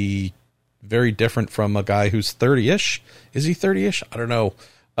to be very different from a guy who's 30-ish. Is he 30-ish? I don't know.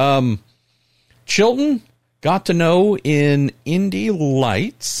 Chilton got to know in Indy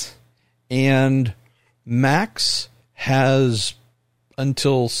Lights, and Max has,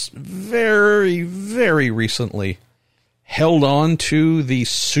 until very, very recently, held on to the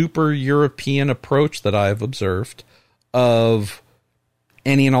super European approach that I've observed of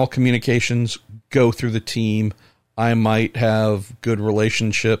any and all communications go through the team. I might have good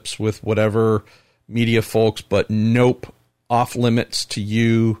relationships with whatever media folks, but nope, off limits to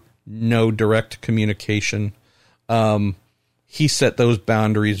you, no direct communication. He set those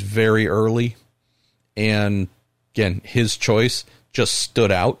boundaries very early, and again, his choice just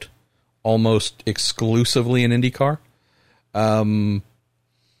stood out almost exclusively in IndyCar.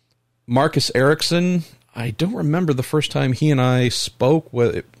 Marcus Ericsson, I don't remember the first time he and I spoke.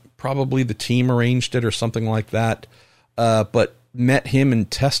 Probably the team arranged it or something like that. But met him in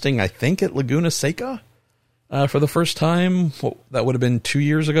testing, I think, at Laguna Seca for the first time. That would have been 2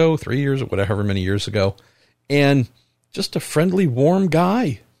 years ago, 3 years, or whatever many years ago. And just a friendly, warm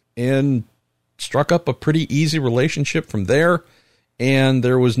guy. And struck up a pretty easy relationship from there. And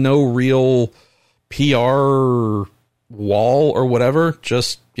there was no real PR wall or whatever.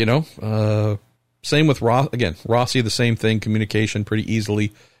 Just, same with Rossi, the same thing, communication pretty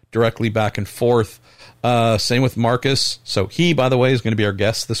easily, directly back and forth. Same with Marcus. So he, by the way, is going to be our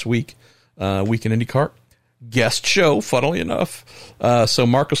guest this week in IndyCar. Guest show, funnily enough. So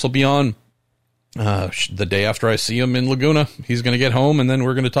Marcus will be on the day after I see him in Laguna. He's going to get home, and then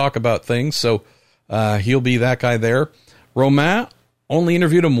we're going to talk about things. So he'll be that guy there. Romain, only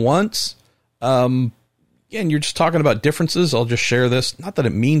interviewed him once. Again, you're just talking about differences. I'll just share this. Not that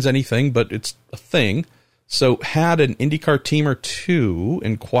it means anything, but it's a thing. So had an IndyCar team or two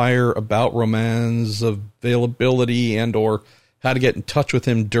inquire about Romain's availability and or how to get in touch with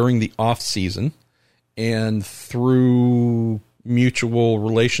him during the off season, and through mutual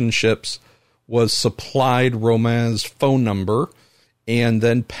relationships was supplied Romain's phone number and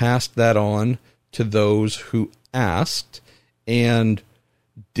then passed that on to those who asked. And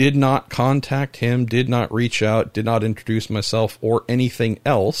did not contact him, did not reach out, did not introduce myself or anything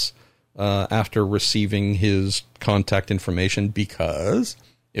else after receiving his contact information because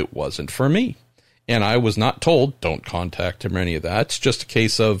it wasn't for me. And I was not told, don't contact him or any of that. It's just a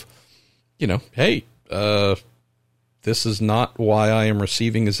case of, hey, this is not why I am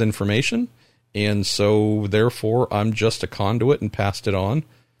receiving his information. And so, therefore, I'm just a conduit and passed it on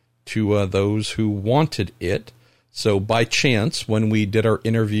to those who wanted it. So, by chance, when we did our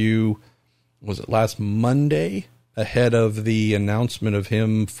interview, was it last Monday, ahead of the announcement of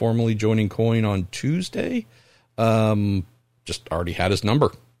him formally joining Coin on Tuesday, just already had his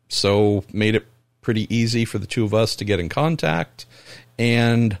number. So, made it pretty easy for the two of us to get in contact.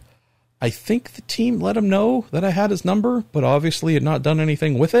 And I think the team let him know that I had his number, but obviously had not done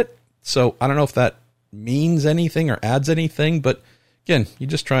anything with it. So I don't know if that means anything or adds anything, but again, you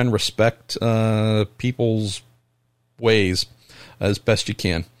just try and respect people's ways as best you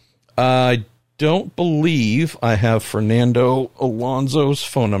can. I don't believe I have Fernando Alonso's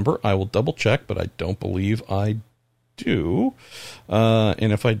phone number. I will double check, but I don't believe I do.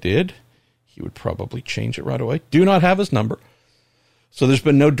 And if I did, he would probably change it right away. Do not have his number. So there's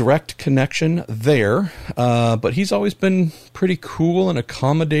been no direct connection there, but he's always been pretty cool and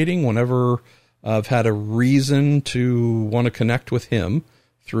accommodating whenever I've had a reason to want to connect with him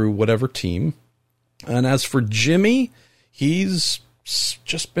through whatever team. And as for Jimmy, he's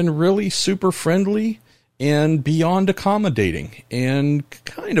just been really super friendly and beyond accommodating and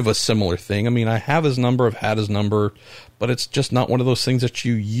kind of a similar thing. I mean, I have his number, I've had his number, but it's just not one of those things that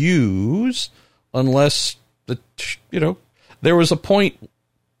you use unless there was a point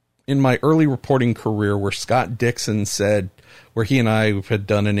in my early reporting career where Scott Dixon said, where he and I had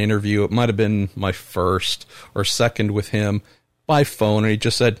done an interview, it might have been my first or second with him by phone, and he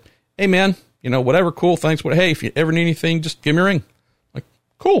just said, hey man, whatever, cool, thanks, but hey, if you ever need anything, just give me a ring. Like,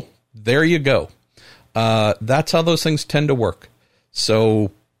 cool, there you go. That's how those things tend to work.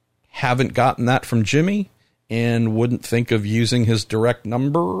 So, haven't gotten that from Jimmy, and wouldn't think of using his direct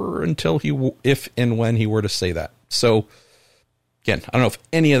number until if and when he were to say that. So, again, I don't know if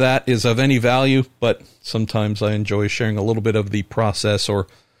any of that is of any value, but sometimes I enjoy sharing a little bit of the process or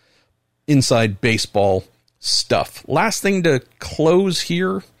inside baseball stuff. Last thing to close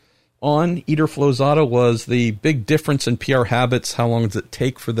here on Eater Flozada was the big difference in PR habits. How long does it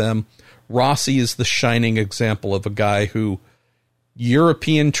take for them? Rossi is the shining example of a guy who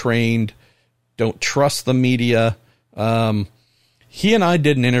European trained, don't trust the media. He and I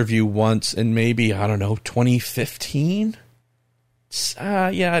did an interview once in maybe, 2015?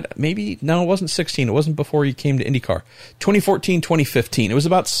 Maybe, no, it wasn't 16. It wasn't before he came to IndyCar. 2014, 2015. It was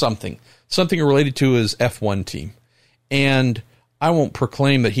about something related to his F1 team. And I won't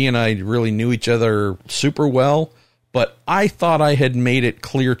proclaim that he and I really knew each other super well, but I thought I had made it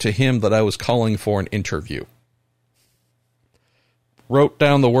clear to him that I was calling for an interview. Wrote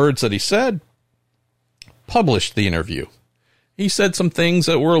down the words that he said, published the interview. He said some things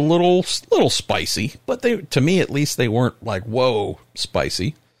that were a little spicy, but to me at least they weren't like, whoa,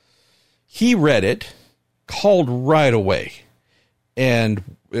 spicy. He read it, called right away,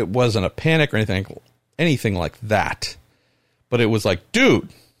 and it wasn't a panic or anything like that. But it was like, dude,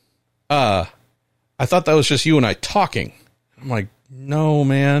 I thought that was just you and I talking. I'm like, no,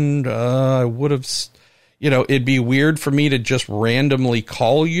 man, I would have, it'd be weird for me to just randomly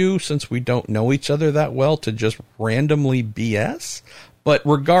call you since we don't know each other that well to just randomly BS. But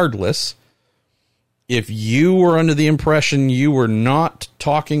regardless, if you were under the impression you were not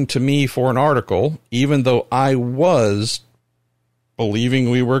talking to me for an article, even though I was believing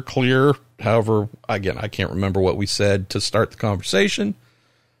we were clear, however, again, I can't remember what we said to start the conversation.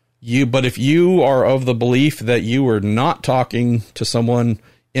 But if you are of the belief that you were not talking to someone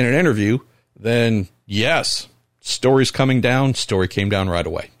in an interview, then yes, story's coming down. Story came down right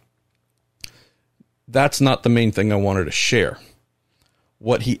away. That's not the main thing I wanted to share.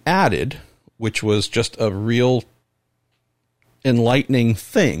 What he added, which was just a real enlightening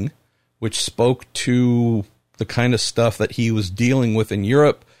thing, which spoke to the kind of stuff that he was dealing with in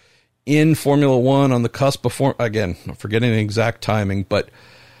Europe, in Formula One, on the cusp before, again, I'm forgetting the exact timing, but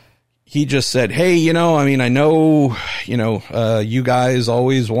he just said, hey, I know, you guys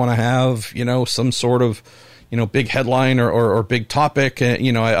always want to have, some sort of, big headline or big topic.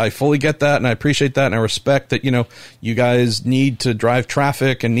 I fully get that, and I appreciate that, and I respect that, you guys need to drive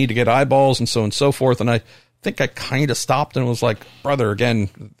traffic and need to get eyeballs and so on and so forth. And I think I kind of stopped and was like, brother, again,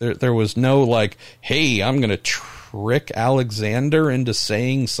 there was no like, hey, I'm going to trick Alexander into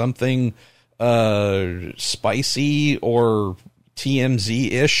saying something spicy or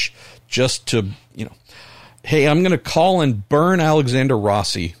TMZ-ish just to, hey, I'm going to call and burn Alexander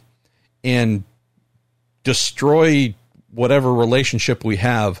Rossi and destroy whatever relationship we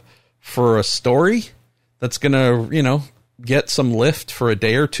have for a story that's going to, get some lift for a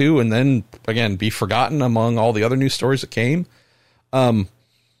day or two and then, again, be forgotten among all the other news stories that came.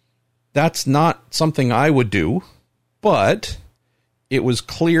 That's not something I would do, but it was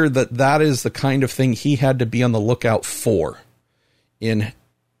clear that that is the kind of thing he had to be on the lookout for in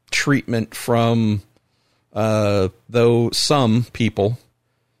treatment from, though some people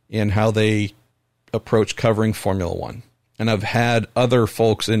in how they approach covering Formula One. And I've had other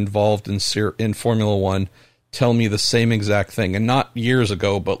folks involved in Formula One tell me the same exact thing. And not years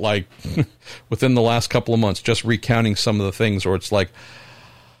ago, but like within the last couple of months, just recounting some of the things where it's like,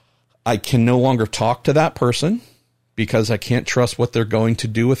 I can no longer talk to that person because I can't trust what they're going to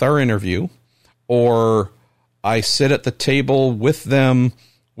do with our interview. Or I sit at the table with them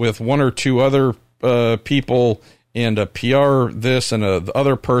with one or two other people and a PR this and the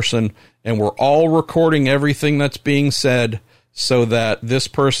other person, and we're all recording everything that's being said so that this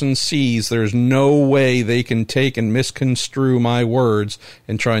person sees there's no way they can take and misconstrue my words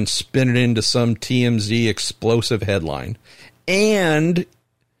and try and spin it into some TMZ explosive headline. And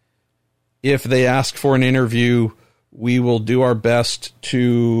if they ask for an interview, we will do our best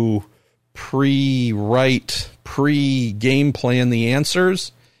to pre-write, pre-game plan the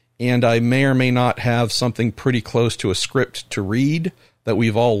answers, and I may or may not have something pretty close to a script to read that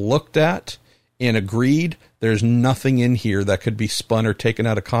we've all looked at and agreed. There's nothing in here that could be spun or taken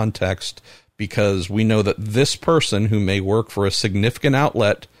out of context because we know that this person who may work for a significant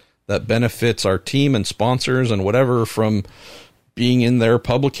outlet that benefits our team and sponsors and whatever from being in their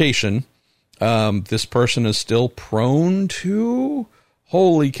publication, this person is still prone to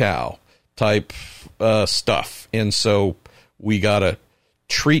holy cow type stuff. And so we got to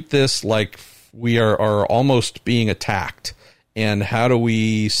treat this like we are almost being attacked. And how do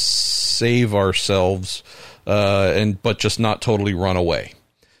we save ourselves but just not totally run away?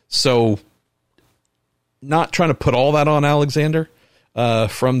 So not trying to put all that on Alexander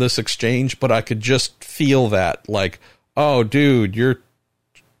from this exchange, but I could just feel that like, oh, dude, you're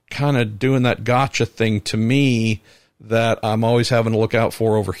kind of doing that gotcha thing to me that I'm always having to look out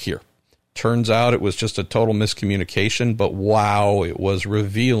for over here. Turns out it was just a total miscommunication, but wow, it was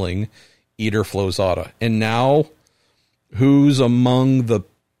revealing Eater Flozada. And now, who's among the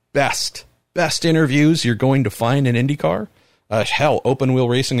best interviews you're going to find in IndyCar? Hell, open wheel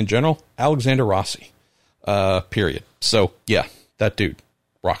racing in general, Alexander Rossi, period. So yeah, that dude,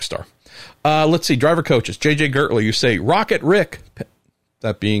 rock star. Let's see, driver coaches, JJ Gertler, you say Rocket Rick,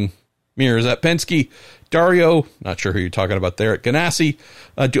 that being Mirrors at Penske, Dario, not sure who you're talking about there, at Ganassi.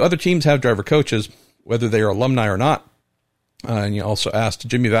 Do other teams have driver coaches, whether they are alumni or not? And you also asked,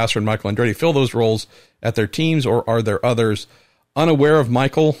 Jimmy Vasser and Michael Andretti fill those roles at their teams, or are there others? Unaware of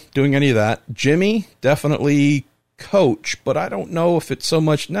Michael doing any of that. Jimmy, definitely coach, but I don't know if it's so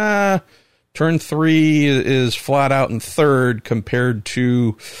much, turn 3 is flat out in third compared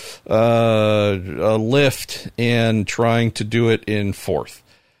to a lift and trying to do it in fourth.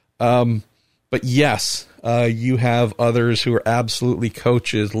 But yes, you have others who are absolutely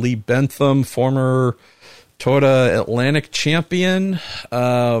coaches. Lee Bentham, former Toyota Atlantic champion.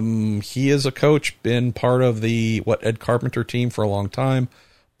 He is a coach, been part of the Ed Carpenter team for a long time.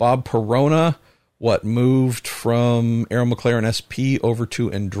 Bob Perona, moved from Arrow McLaren SP over to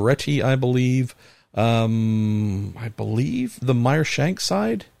Andretti, I believe. I believe the Meyer Shank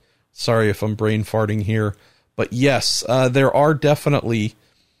side. Sorry if I'm brain farting here. But yes, there are definitely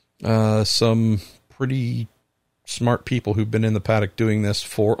some pretty smart people who've been in the paddock doing this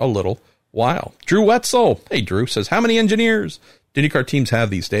for a little while. Drew Wetzel, hey Drew, says, how many engineers do IndyCar teams have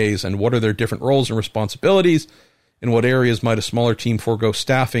these days, and what are their different roles and responsibilities? In what areas might a smaller team forego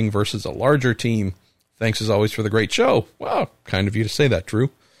staffing versus a larger team? Thanks as always for the great show. Wow, kind of you to say that, Drew.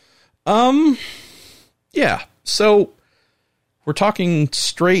 Yeah, so we're talking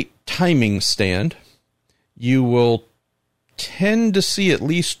straight timing stand. You will tend to see at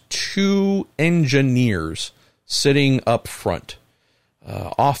least 2 engineers sitting up front.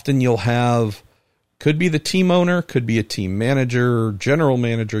 Often you'll have, could be the team owner, could be a team manager, general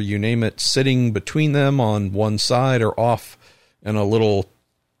manager, you name it, sitting between them on one side or off in a little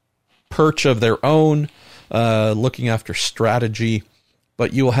perch of their own, looking after strategy.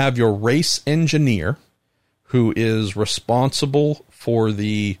 But you'll have your race engineer who is responsible for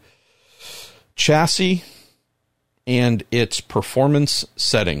the chassis and its performance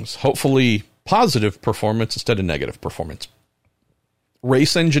settings, hopefully positive performance instead of negative performance.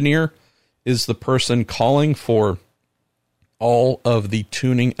 Race engineer is the person calling for all of the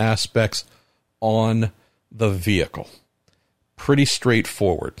tuning aspects on the vehicle. Pretty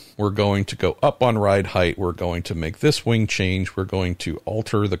straightforward. We're going to go up on ride height. We're going to make this wing change. We're going to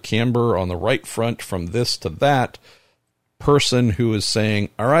alter the camber on the right front from this to that. Person who is saying,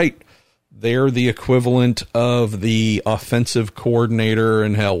 all right, they're the equivalent of the offensive coordinator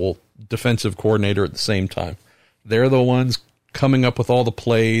and defensive coordinator at the same time. They're the ones coming up with all the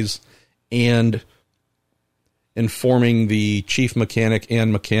plays and informing the chief mechanic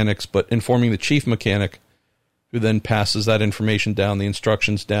and mechanics, but informing the chief mechanic, who then passes that information down, the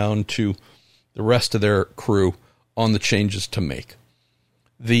instructions down to the rest of their crew on the changes to make.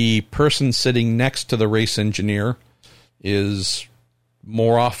 The person sitting next to the race engineer is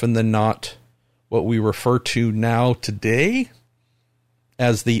more often than not what we refer to now today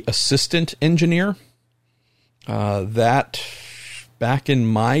as the assistant engineer. That back in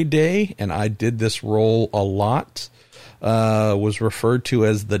my day, and I did this role a lot, was referred to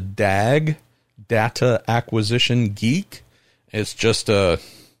as the DAG, Data Acquisition Geek. It's just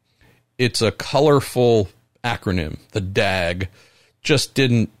it's a colorful acronym. The DAG just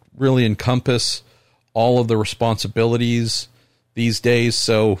didn't really encompass all of the responsibilities these days.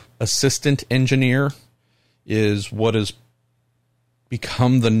 So assistant engineer is what has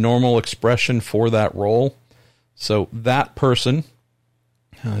become the normal expression for that role. So that person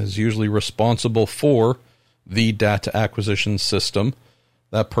is usually responsible for the data acquisition system.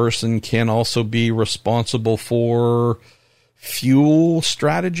 That person can also be responsible for fuel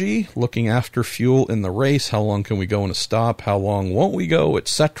strategy, looking after fuel in the race. How long can we go in a stop? How long won't we go,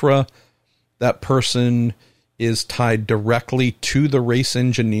 etc. That person is tied directly to the race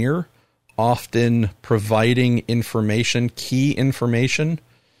engineer, often providing information, key information.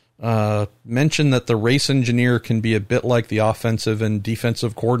 Mention that the race engineer can be a bit like the offensive and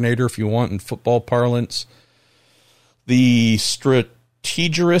defensive coordinator, if you want, in football parlance. The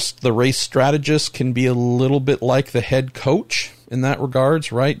strategist, the race strategist, can be a little bit like the head coach in that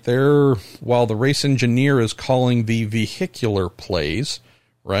regards, right? While the race engineer is calling the vehicular plays,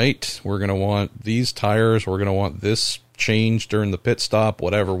 right? We're going to want these tires, we're going to want this change during the pit stop,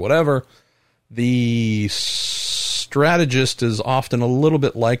 whatever. The strategist is often a little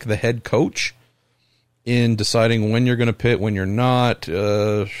bit like the head coach in deciding when you're going to pit, when you're not,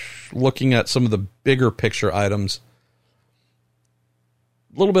 looking at some of the bigger picture items.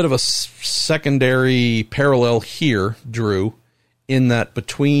 A little bit of a secondary parallel here, Drew, in that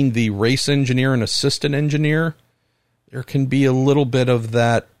between the race engineer and assistant engineer, there can be a little bit of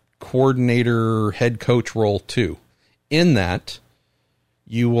that coordinator head coach role too. In that,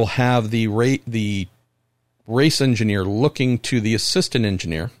 you will have the race engineer looking to the assistant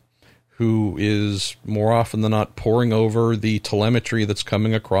engineer, who is more often than not poring over the telemetry that's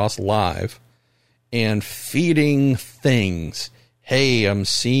coming across live and feeding things. Hey, I'm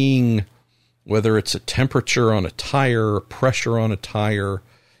seeing whether it's a temperature on a tire, pressure on a tire,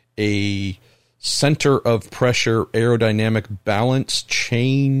 a center of pressure aerodynamic balance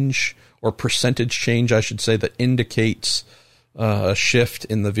change, or percentage change, I should say, that indicates a shift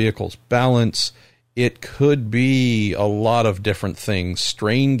in the vehicle's balance. It could be a lot of different things.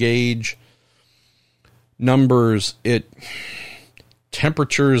 Strain gauge numbers,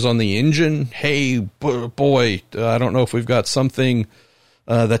 temperatures on the engine. Hey, boy, I don't know if we've got something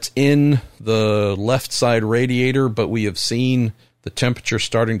that's in the left side radiator, but we have seen the temperature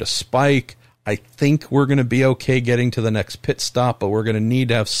starting to spike. I think we're going to be okay getting to the next pit stop, but we're going to need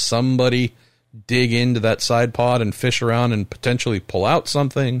to have somebody dig into that side pod and fish around and potentially pull out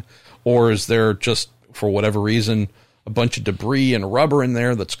something. Or is there just, for whatever reason, a bunch of debris and rubber in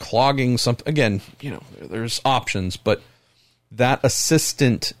there that's clogging something? Again, there's options, but that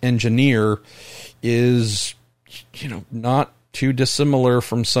assistant engineer is, not too dissimilar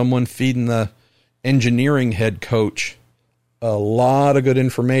from someone feeding the engineering head coach a lot of good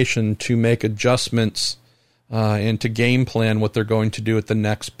information to make adjustments and to game plan what they're going to do at the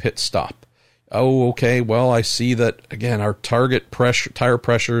next pit stop. Oh, okay, well, I see that, again, our target tire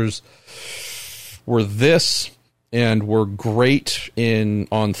pressures were this, and we're great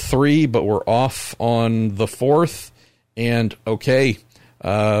on 3, but we're off on the 4th. And okay,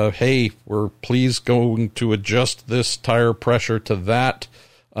 hey, we're please going to adjust this tire pressure to that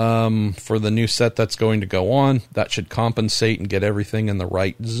for the new set that's going to go on. That should compensate and get everything in the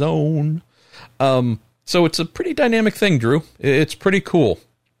right zone. So it's a pretty dynamic thing, Drew. It's pretty cool.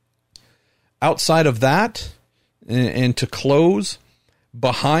 Outside of that, and to close,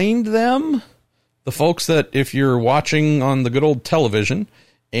 behind them, the folks that, if you're watching on the good old television,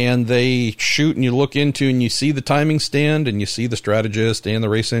 and they shoot and you look into and you see the timing stand and you see the strategist and the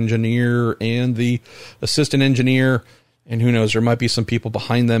race engineer and the assistant engineer, and who knows, there might be some people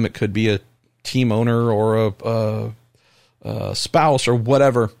behind them. It could be a team owner or a spouse or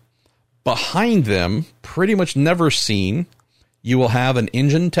whatever. Behind them, pretty much never seen, you will have an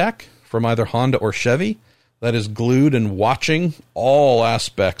engine tech from either Honda or Chevy that is glued and watching all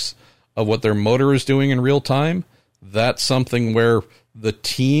aspects of what their motor is doing in real time. That's something where the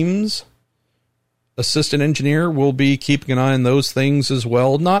team's assistant engineer will be keeping an eye on those things as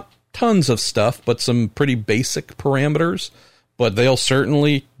well. Not tons of stuff, but some pretty basic parameters. But they'll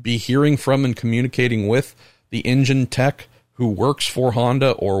certainly be hearing from and communicating with the engine tech who works for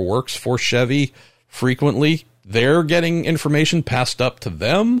Honda or works for Chevy frequently. They're getting information passed up to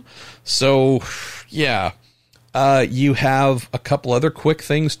them. So, yeah. You have a couple other quick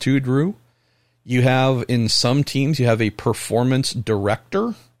things too, Drew. You have, in some teams, you have a performance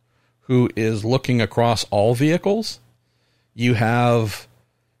director who is looking across all vehicles. You have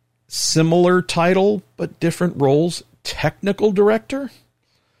similar title, but different roles, technical director,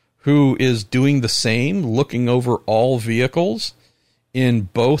 who is doing the same, looking over all vehicles. In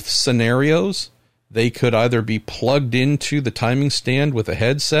both scenarios, they could either be plugged into the timing stand with a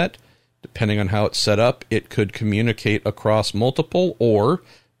headset. Depending on how it's set up, it could communicate across multiple, or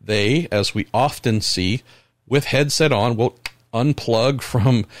they, as we often see, with headset on, will unplug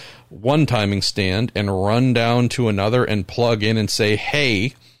from one timing stand and run down to another and plug in and say,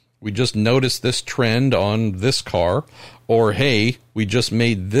 hey, we just noticed this trend on this car, or hey, we just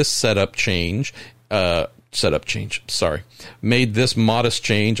made this made this modest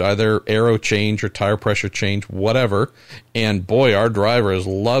change, either aero change or tire pressure change, whatever. And boy, our driver is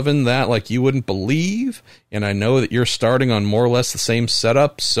loving that like you wouldn't believe. And I know that you're starting on more or less the same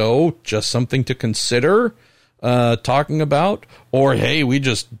setup, so just something to consider talking about. Or hey, we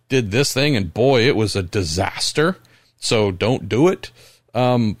just did this thing and boy, it was a disaster, so don't do it.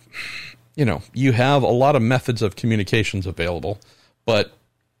 You have a lot of methods of communications available, but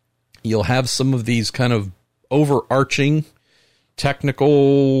you'll have some of these kind of overarching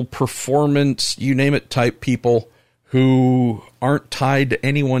technical performance, you name it, type people who aren't tied to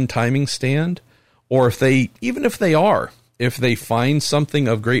any one timing stand. Or if they find something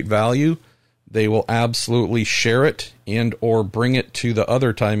of great value, they will absolutely share it and or bring it to the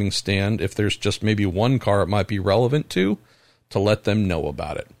other timing stand. If there's just maybe one car it might be relevant to let them know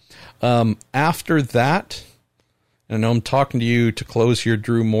about it. After that, and I know I'm talking to you to close here,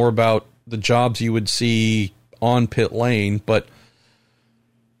 Drew, more about the jobs you would see on pit lane, but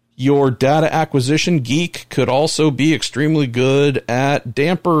your data acquisition geek could also be extremely good at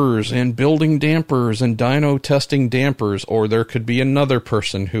dampers and building dampers and dyno testing dampers, or there could be another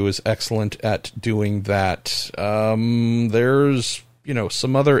person who is excellent at doing that. There's,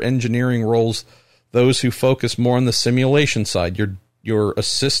 some other engineering roles, those who focus more on the simulation side. Your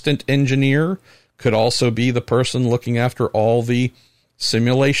assistant engineer could also be the person looking after all the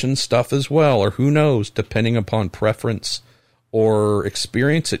simulation stuff as well, or who knows, depending upon preference or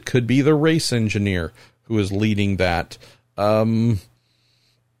experience, it could be the race engineer who is leading that. It's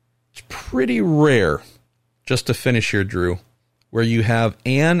pretty rare, just to finish here, Drew, where you have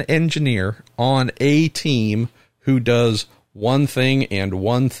an engineer on a team who does one thing and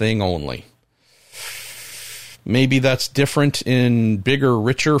one thing only. Maybe that's different in bigger,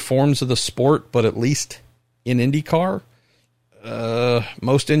 richer forms of the sport, but at least in IndyCar,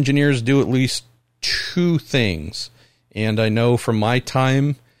 most engineers do at least two things. And I know from my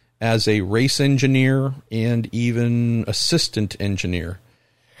time as a race engineer and even assistant engineer,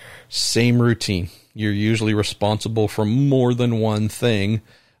 same routine. You're usually responsible for more than one thing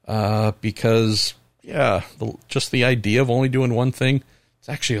because, just the idea of only doing one thing, it's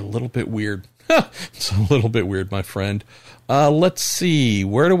actually a little bit weird. It's a little bit weird, my friend. Let's see.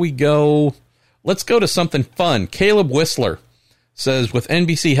 Where do we go? Let's go to something fun. Caleb Whistler says, with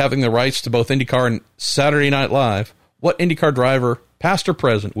NBC having the rights to both IndyCar and Saturday Night Live, what IndyCar driver, past or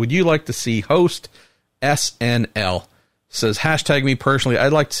present, would you like to see host SNL? Says, hashtag me personally,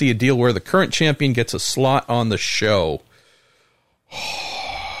 I'd like to see a deal where the current champion gets a slot on the show.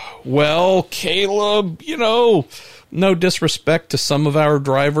 Well, Caleb, no disrespect to some of our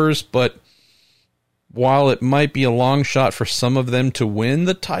drivers, but while it might be a long shot for some of them to win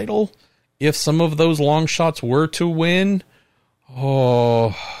the title, if some of those long shots were to win,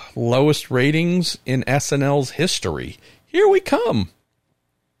 lowest ratings in SNL's history. Here we come.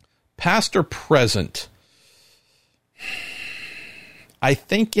 Past or present? I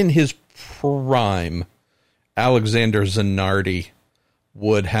think in his prime, Alexander Zanardi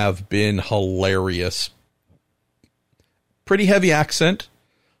would have been hilarious. Pretty heavy accent.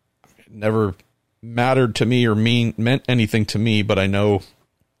 Never mattered to me or meant anything to me, but I know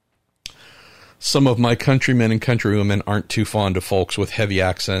some of my countrymen and countrywomen aren't too fond of folks with heavy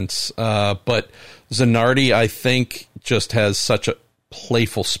accents. But Zanardi, I think, just has such a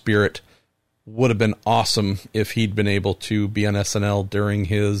playful spirit. Would have been awesome if he'd been able to be on SNL during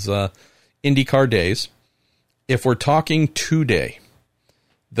his IndyCar days. If we're talking today,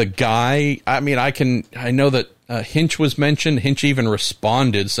 the guy, I know that Hinch was mentioned. Hinch even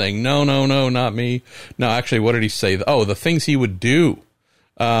responded saying, no, not me. No, actually, what did he say? Oh, the things he would do.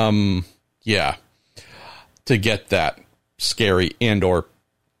 Yeah, to get that scary and or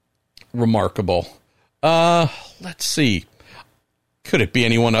remarkable. Let's see. Could it be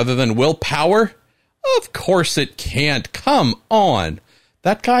anyone other than Will Power? Of course it can't. Come on.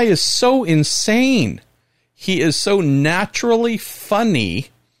 That guy is so insane. He is so naturally funny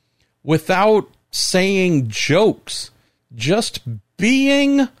without saying jokes. Just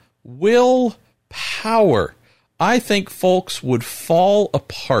being Will Power. I think folks would fall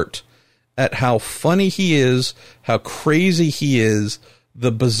apart at how funny he is, how crazy he is,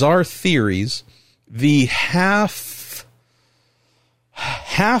 the bizarre theories, the half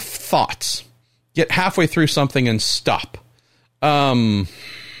thoughts. Get halfway through something and stop. I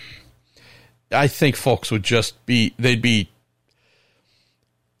think folks would they'd be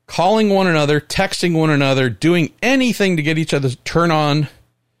calling one another, texting one another, doing anything to get each other to turn on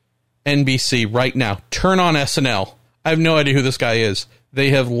NBC right now. Turn on SNL. I have no idea who this guy is. They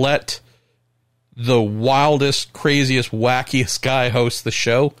have let the wildest, craziest, wackiest guy host the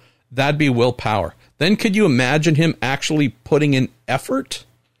show. That'd be Will Power. Then could you imagine him actually putting in effort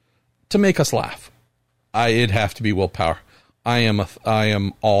to make us laugh? It'd have to be Will Power. I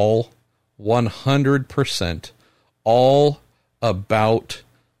am all 100% all about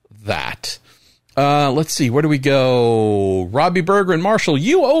that. Let's see. Where do we go? Robbie Berger and Marshall,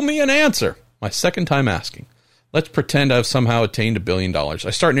 you owe me an answer. My second time asking. Let's pretend I've somehow attained $1 billion. I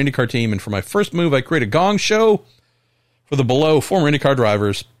start an IndyCar team, and for my first move, I create a gong show for the below former IndyCar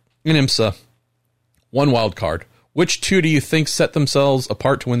drivers in IMSA. One wild card. Which two do you think set themselves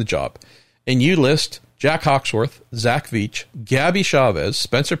apart to win the job? And you list Jack Hawksworth, Zach Veach, Gabby Chavez,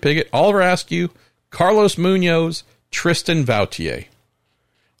 Spencer Pigot, Oliver Askew, Carlos Munoz, Tristan Vautier.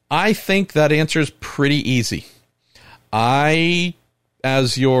 I think that answer is pretty easy. I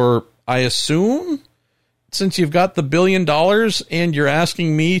assume, since you've got the $1 billion and you're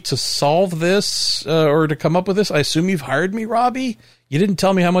asking me to solve this or to come up with this, I assume you've hired me, Robbie. You didn't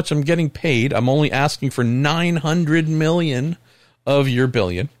tell me how much I'm getting paid. I'm only asking for $900 million of your $1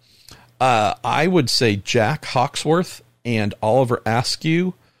 billion. I would say Jack Hawksworth and Oliver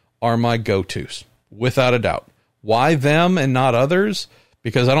Askew are my go-tos, without a doubt. Why them and not others?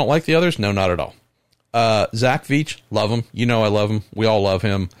 Because I don't like the others? No, not at all. Zach Veach, love him. You know I love him. We all love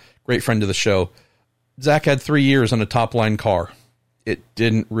him. Great friend of the show. Zach had 3 years on a top-line car. It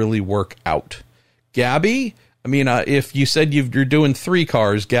didn't really work out. Gabby, if you said you're doing 3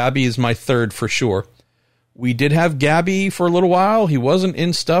 cars, Gabby is my third for sure. We did have Gabby for a little while. He wasn't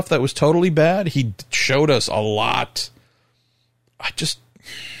in stuff that was totally bad. He showed us a lot.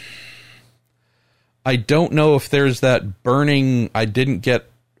 I don't know if there's that burning, I didn't get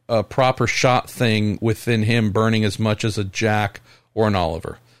a proper shot thing within him burning as much as a Jack or an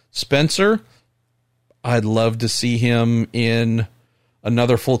Oliver. Spencer, I'd love to see him in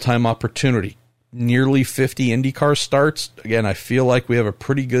another full-time opportunity. Nearly 50 IndyCar starts. Again, I feel like we have a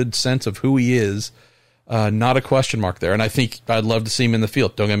pretty good sense of who he is. Not a question mark there. And I think I'd love to see him in the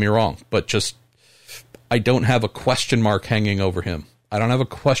field. Don't get me wrong. But I don't have a question mark hanging over him. I don't have a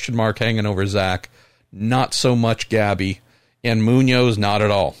question mark hanging over Zach. Not so much Gabby. And Munoz, not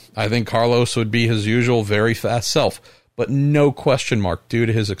at all. I think Carlos would be his usual very fast self. But no question mark due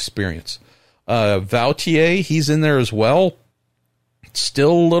to his experience. Vautier, he's in there as well.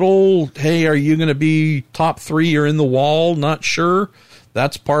 Still a little, hey, are you going to be top 3 or in the wall? Not sure.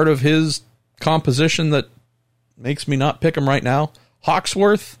 That's part of his composition that makes me not pick him right now.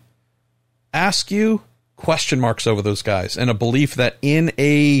 Hawksworth, Askew, question marks over those guys, and a belief that in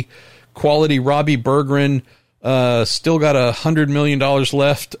a quality Robbie Bergeron, still got $100 million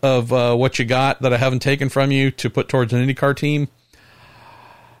left of what you got that I haven't taken from you to put towards an IndyCar team.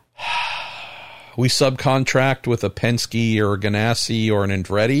 We subcontract with a Penske or a Ganassi or an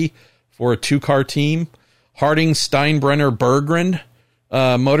Andretti for a 2-car team. Harding, Steinbrenner, Berggren,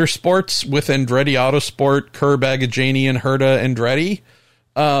 Motorsports with Andretti Autosport, Kerr, Bagajanian, Herta,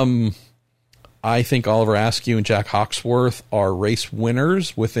 Andretti. I think Oliver Askew and Jack Hawksworth are race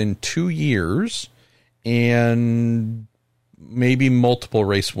winners within 2 years and maybe multiple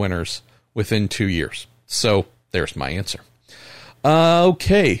race winners within 2 years. So there's my answer.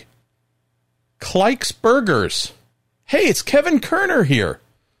 Okay. Klikes Burgers. Hey, it's Kevin Kerner here.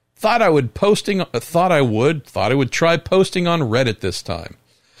 Thought I would try posting on Reddit this time.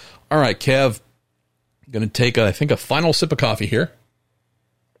 All right, Kev, I'm going to take, I think, a final sip of coffee here.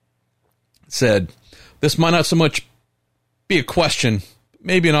 Said, this might not so much be a question,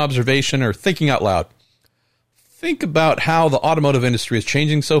 maybe an observation or thinking out loud. Think about how the automotive industry is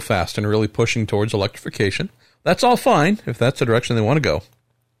changing so fast and really pushing towards electrification. That's all fine if that's the direction they want to go.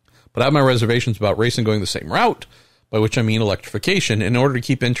 But I have my reservations about racing going the same route, by which I mean electrification, in order to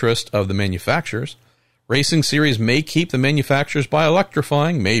keep interest of the manufacturers. Racing series may keep the manufacturers by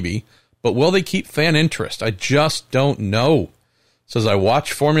electrifying, maybe, but will they keep fan interest? I just don't know. Says, I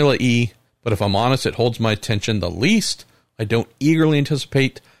watch Formula E, but if I'm honest, it holds my attention the least. I don't eagerly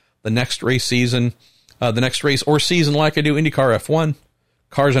anticipate the next race or season like I do IndyCar F1.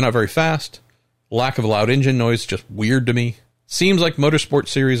 Cars are not very fast. Lack of loud engine noise is just weird to me. Seems like motorsport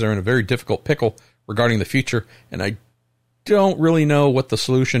series are in a very difficult pickle regarding the future, and I don't really know what the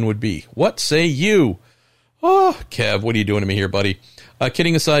solution would be. What say you? Oh, Kev, what are you doing to me here, buddy?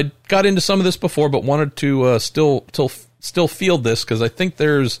 Kidding aside, got into some of this before, but wanted to still field this because I think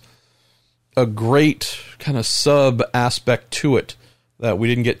there's a great kind of sub aspect to it that we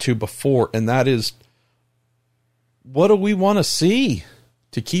didn't get to before, and that is, what do we want to see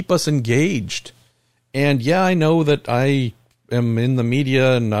to keep us engaged? And yeah, I know that I am in the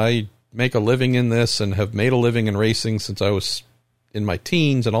media and I make a living in this and have made a living in racing since I was in my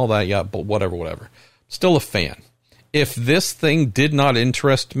teens and all that. Yeah, but whatever. Still a fan. If this thing did not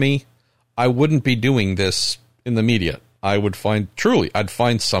interest me, I wouldn't be doing this in the media. I'd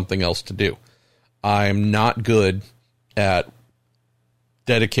find something else to do. I'm not good at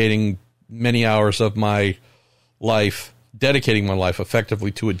dedicating my life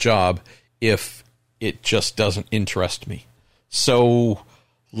effectively to a job if it just doesn't interest me. So,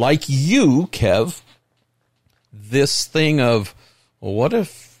 like you, Kev, this thing of, well, what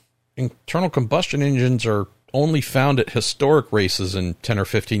if internal combustion engines are only found at historic races in 10 or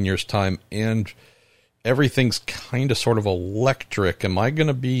 15 years' time, and everything's kind of sort of electric? Am I going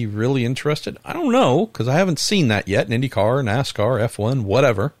to be really interested? I don't know, because I haven't seen that yet in IndyCar, NASCAR, F1,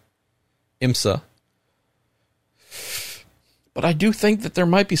 whatever, IMSA. But I do think that there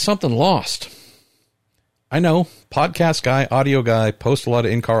might be something lost. I know, podcast guy, audio guy, post a lot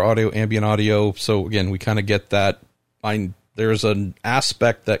of in-car audio, ambient audio, so again, we kind of get that. There's an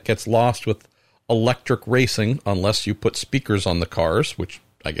aspect that gets lost with electric racing, unless you put speakers on the cars, which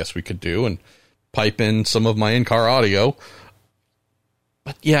I guess we could do, and pipe in some of my in-car audio.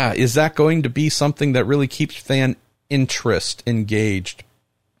 But yeah, is that going to be something that really keeps fan interest engaged?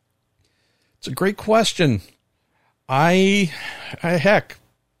 It's a great question. Heck,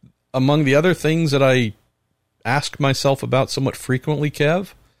 among the other things that I ask myself about somewhat frequently,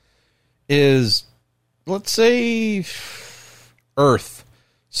 Kev, is, let's say Earth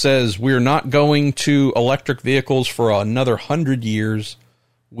says we're not going to electric vehicles for another 100 years.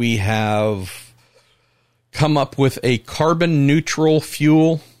 We have come up with a carbon neutral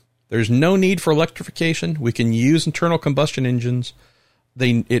fuel. There's no need for electrification. We can use internal combustion engines.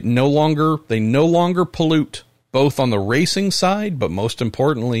 They no longer pollute, both on the racing side, but most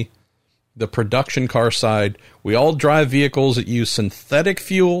importantly, the production car side. We all drive vehicles that use synthetic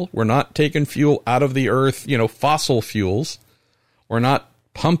fuel. We're not taking fuel out of the earth, fossil fuels. We're not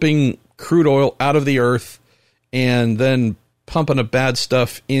pumping crude oil out of the earth and then pumping the bad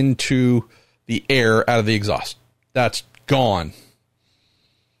stuff into the air out of the exhaust. That's gone.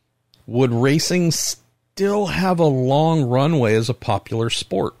 Would racing still have a long runway as a popular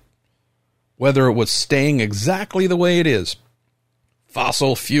sport? Whether it was staying exactly the way it is,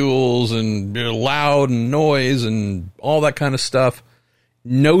 fossil fuels and loud and noise and all that kind of stuff,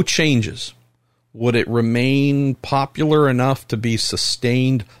 no changes. Would it remain popular enough to be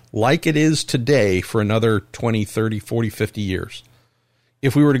sustained like it is today for another 20, 30, 40, 50 years?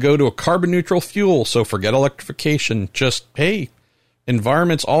 If we were to go to a carbon neutral fuel, so forget electrification, just, hey,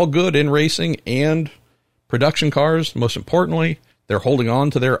 environment's all good in racing and production cars, most importantly, they're holding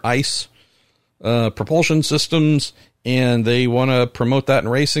on to their ICE propulsion systems, and they want to promote that in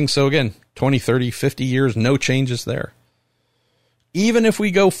racing. So again, 20, 30, 50 years, no changes there. Even if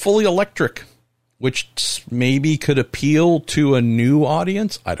we go fully electric, which maybe could appeal to a new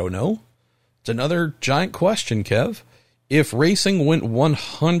audience, I don't know. It's another giant question, Kev. If racing went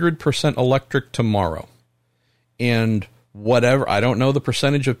 100% electric tomorrow, and whatever, I don't know the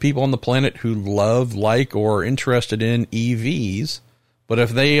percentage of people on the planet who love, like, or are interested in EVs, but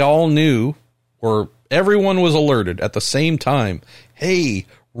if they all knew, or everyone was alerted at the same time, hey,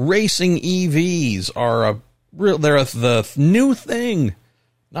 racing EVs are they're the new thing,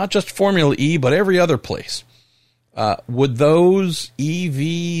 not just Formula E, but every other place. Would those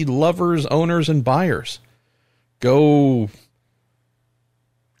EV lovers, owners, and buyers go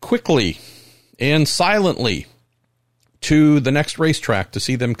quickly and silently to the next racetrack to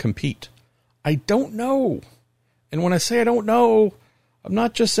see them compete? I don't know. And when I say I don't know, I'm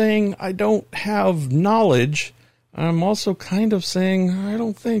not just saying I don't have knowledge. I'm also kind of saying I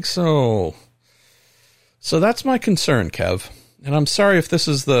don't think so. So that's my concern, Kev. And I'm sorry if this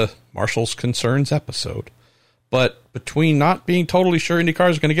is the Marshall's Concerns episode. But between not being totally sure IndyCar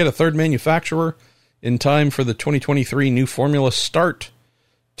is going to get a third manufacturer in time for the 2023 new formula start,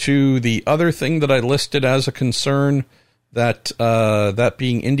 to the other thing that I listed as a concern, that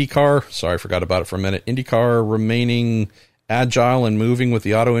being IndyCar, sorry, I forgot about it for a minute, IndyCar remaining agile and moving with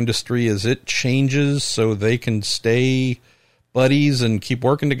the auto industry as it changes so they can stay buddies and keep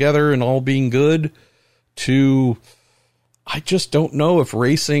working together and all being good, to I just don't know if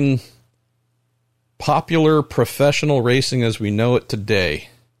racing, popular professional racing as we know it today,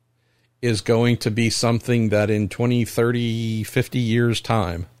 is going to be something that in 20, 30, 50 years'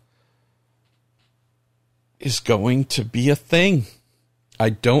 time is going to be a thing.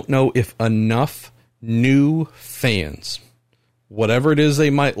 I don't know if enough new fans, whatever it is they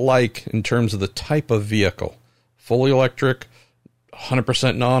might like in terms of the type of vehicle, fully electric,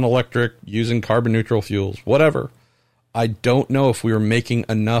 100% non-electric, using carbon neutral fuels, whatever, I don't know if we are making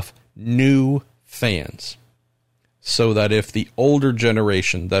enough new fans so that if the older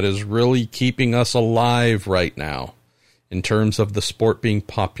generation that is really keeping us alive right now in terms of the sport being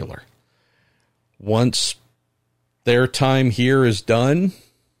popular, once their time here is done,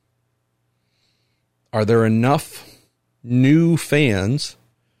 are there enough new fans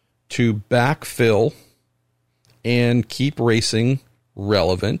to backfill and keep racing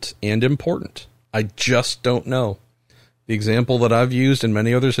relevant and important? I just don't know. The example that I've used and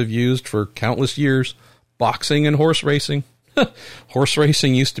many others have used for countless years, boxing and horse racing. Horse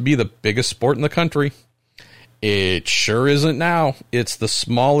racing used to be the biggest sport in the country. It sure isn't now. It's the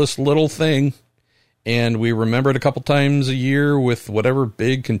smallest little thing. And we remember it a couple times a year with whatever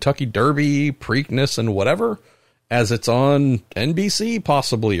big Kentucky Derby, Preakness, and whatever, as it's on NBC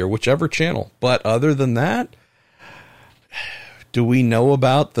possibly, or whichever channel. But other than that, do we know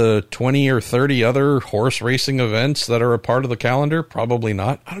about the 20 or 30 other horse racing events that are a part of the calendar? Probably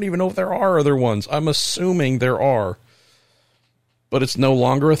not. I don't even know if there are other ones. I'm assuming there are. But it's no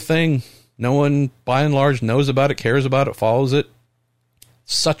longer a thing. No one, by and large, knows about it, cares about it, follows it.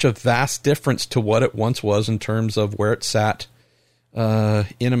 Such a vast difference to what it once was in terms of where it sat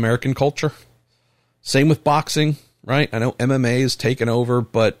in American culture. Same with boxing, right? I know MMA is taken over,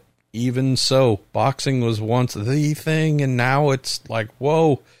 but even so, boxing was once the thing, and now it's like,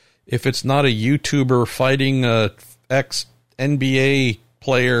 whoa, if it's not a YouTuber fighting a ex-NBA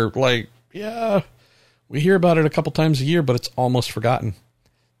player, like, yeah, we hear about it a couple times a year, but it's almost forgotten.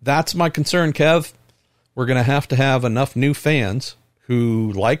 That's my concern, Kev. We're going to have enough new fans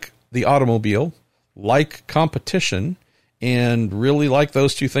who like the automobile, like competition, and really like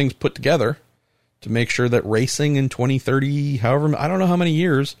those two things put together to make sure that racing in 2030, however, I don't know how many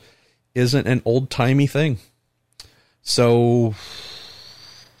years, isn't an old-timey thing. So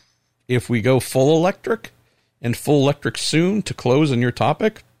if we go full electric, and full electric soon, to close on your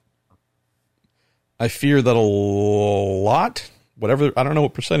topic, I fear that a lot, whatever, I don't know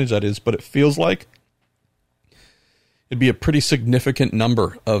what percentage that is, but it feels like it'd be a pretty significant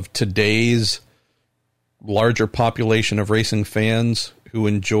number of today's larger population of racing fans who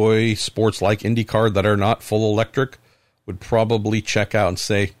enjoy sports like IndyCar that are not full electric would probably check out and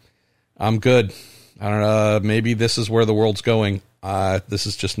say, I'm good. I don't know. Maybe this is where the world's going. This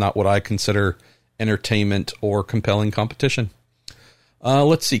is just not what I consider entertainment or compelling competition.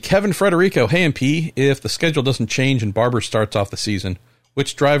 Let's see. Kevin Frederico. Hey, MP, if the schedule doesn't change and Barber starts off the season,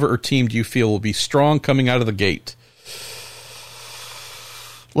 which driver or team do you feel will be strong coming out of the gate?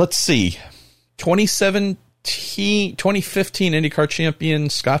 Let's see. 2015 IndyCar champion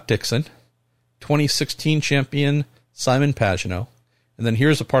Scott Dixon. 2016 champion Simon Pagenaud. And then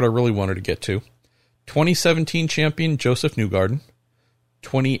here's the part I really wanted to get to. 2017 champion Joseph Newgarden.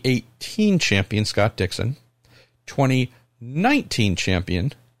 2018 champion Scott Dixon. 2019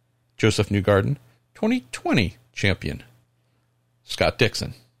 champion Joseph Newgarden. 2020 champion Scott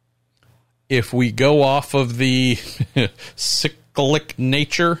Dixon. If we go off of the cyclic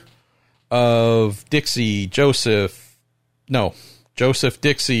nature of Joseph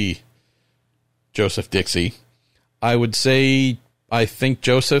Dixie, I would say I think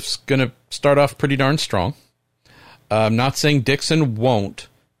Joseph's going to start off pretty darn strong. I'm not saying Dixon won't.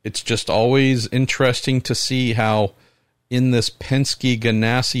 It's just always interesting to see how in this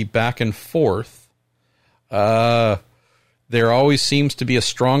Penske-Ganassi back and forth, There always seems to be a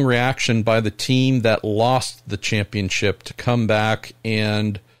strong reaction by the team that lost the championship to come back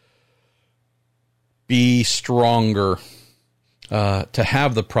and be stronger, to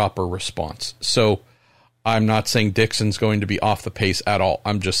have the proper response. So I'm not saying Dixon's going to be off the pace at all.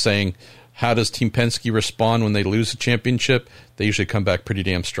 I'm just saying, how does Team Penske respond when they lose a championship? They usually come back pretty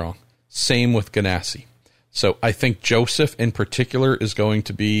damn strong. Same with Ganassi. So I think Joseph in particular is going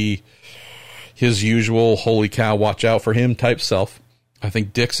to be his usual holy cow, watch out for him type self. I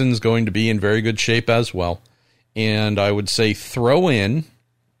think Dixon's going to be in very good shape as well. And I would say throw in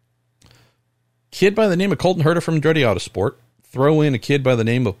kid by the name of Colton Herta from Andretti Autosport. Throw in a kid by the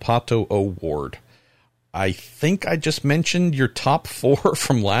name of Pato O'Ward. I think I just mentioned your top 4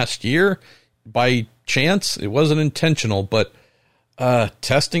 from last year by chance. It wasn't intentional, but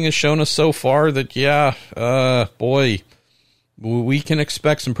testing has shown us so far that, boy, we can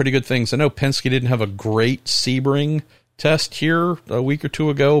expect some pretty good things. I know Penske didn't have a great Sebring test here a week or two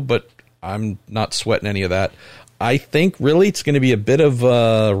ago, but I'm not sweating any of that. I think really it's going to be a bit of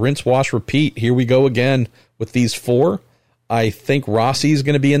rinse, wash, repeat. Here we go again with these 4. I think Rossi's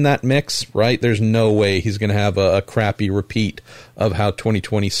going to be in that mix, right? There's no way he's going to have a crappy repeat of how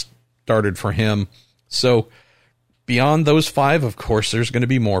 2020 started for him. So beyond those 5, of course, there's going to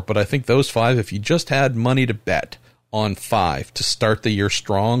be more. But I think those 5, if you just had money to bet on 5 to start the year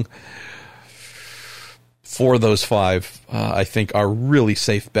strong, 4 of those 5, I think, are really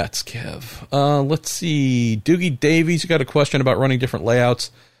safe bets, Kev. Let's see. Doogie Davies, you got a question about running different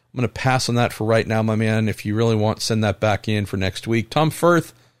layouts. I'm going to pass on that for right now, my man. If you really want, send that back in for next week. Tom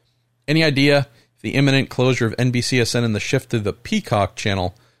Firth, any idea if the imminent closure of NBCSN and the shift to the Peacock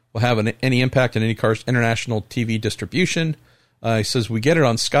channel will have any impact on IndyCar's international TV distribution? He says, we get it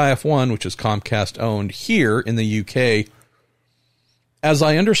on Sky F1, which is Comcast owned here in the UK. As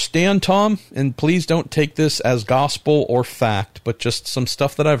I understand, Tom, and please don't take this as gospel or fact, but just some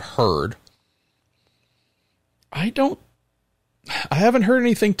stuff that I've heard, I haven't heard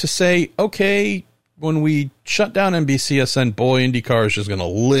anything to say, okay, when we shut down NBCSN, boy, IndyCar is just going to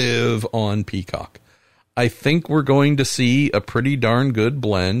live on Peacock. I think we're going to see a pretty darn good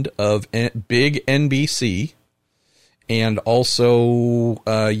blend of big NBC and also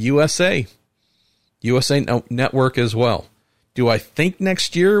USA Network as well. Do I think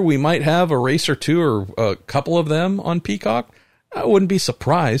next year we might have a race or 2 or a couple of them on Peacock? I wouldn't be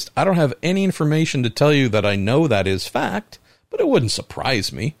surprised. I don't have any information to tell you that I know that is fact, but it wouldn't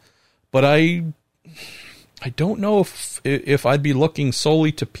surprise me. But I don't know if I'd be looking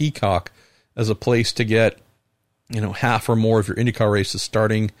solely to Peacock as a place to get, half or more of your IndyCar races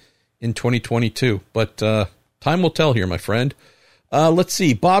starting in 2022. But time will tell here, my friend. Let's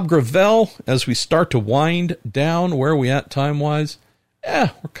see. Bob Gravel, as we start to wind down, where are we at time-wise? We're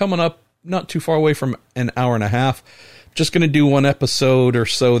coming up not too far away from an hour and a half. Just going to do 1 episode or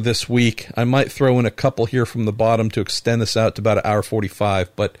so this week. I might throw in a couple here from the bottom to extend this out to about 1:45.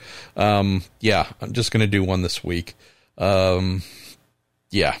 But, I'm just going to do 1 this week. We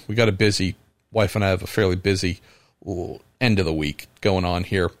got a busy, wife and I have a fairly busy end of the week going on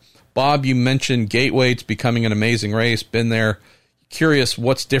here. Bob, you mentioned Gateway. It's becoming an amazing race. Been there. Curious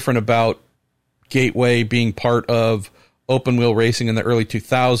what's different about Gateway being part of open wheel racing in the early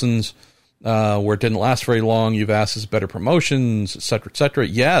 2000s. Where it didn't last very long. You've asked us better promotions, et cetera, et cetera.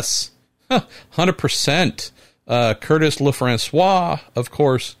 Yes, 100%. Curtis LeFrancois, of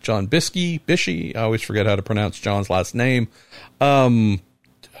course. John Bishy. I always forget how to pronounce John's last name. John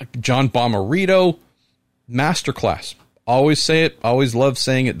Bomarito. Masterclass. Always say it. Always love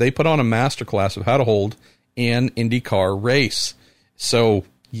saying it. They put on a masterclass of how to hold an IndyCar race. So,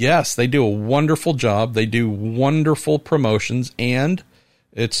 yes, they do a wonderful job. They do wonderful promotions, and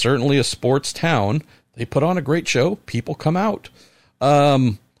it's certainly a sports town. They put on a great show. People come out.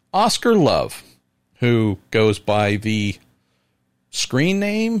 Oscar Love, who goes by the screen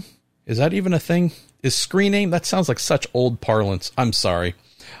name. Is that even a thing? Is screen name? That sounds like such old parlance. I'm sorry.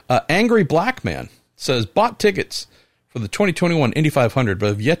 Angry Black Man says, bought tickets for the 2021 Indy 500, but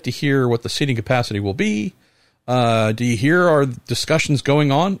have yet to hear what the seating capacity will be. Do you hear our discussions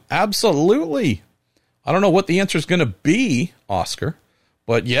going on? Absolutely. I don't know what the answer is going to be, Oscar.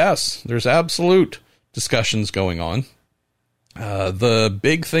 But yes, there's absolute discussions going on. The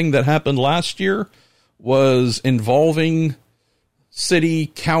big thing that happened last year was involving city,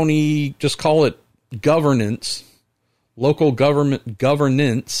 county, just call it governance, local government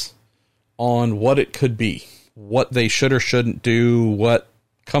governance on what it could be, what they should or shouldn't do, what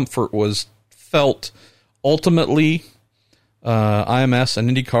comfort was felt. Ultimately, IMS and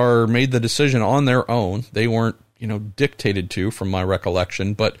IndyCar made the decision on their own. They weren't dictated to, from my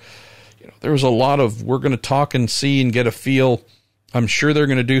recollection. But, there was a lot of, we're going to talk and see and get a feel. I'm sure they're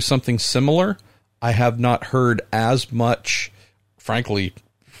going to do something similar. I have not heard as much, frankly,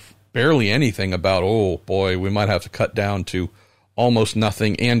 barely anything about, oh boy, we might have to cut down to almost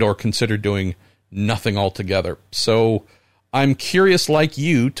nothing and or consider doing nothing altogether. So I'm curious, like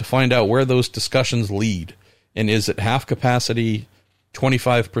you, to find out where those discussions lead. And is it half capacity,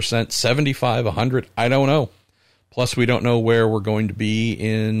 25%, 75, 100? I don't know. Plus, we don't know where we're going to be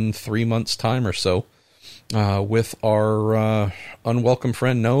in 3 months' time or so with our unwelcome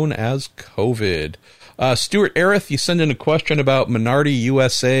friend known as COVID. Stuart Arith, you send in a question about Minardi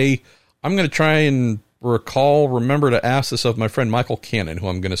USA. I'm going to try and remember to ask this of my friend Michael Cannon, who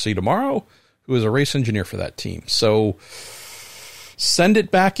I'm going to see tomorrow, who is a race engineer for that team. So send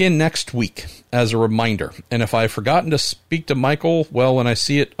it back in next week as a reminder. And if I've forgotten to speak to Michael, well, when I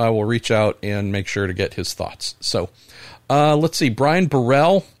see it, I will reach out and make sure to get his thoughts. So let's see. Brian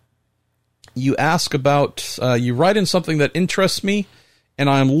Burrell, you ask about, you write in something that interests me, and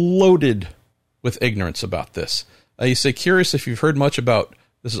I'm loaded with ignorance about this. You say, curious if you've heard much about,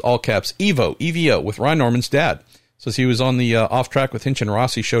 this is all caps, EVO, with Ryan Norman's dad. Says he was on the Off Track with Hinch and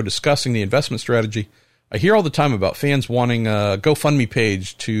Rossi show discussing the investment strategy. I hear all the time about fans wanting a GoFundMe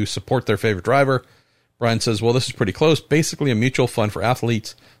page to support their favorite driver. Brian says, well, this is pretty close. Basically a mutual fund for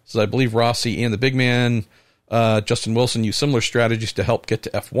athletes. Says, I believe Rossi and the big man, Justin Wilson, use similar strategies to help get to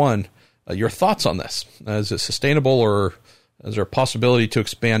F1. Your thoughts on this? Is it sustainable, or is there a possibility to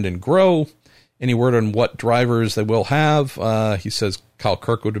expand and grow? Any word on what drivers they will have? He says Kyle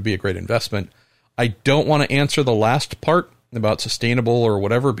Kirkwood would be a great investment. I don't want to answer the last part about sustainable or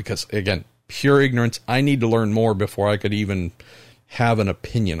whatever, because, again, pure ignorance. I need to learn more before I could even have an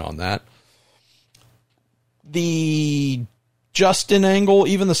opinion on that. The Justin angle,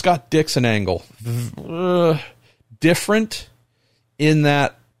 even the Scott Dixon angle, different in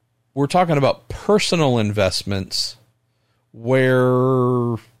that we're talking about personal investments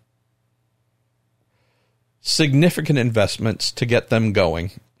where significant investments to get them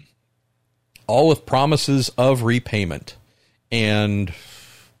going, all with promises of repayment. And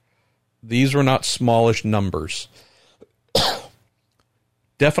these were not smallish numbers.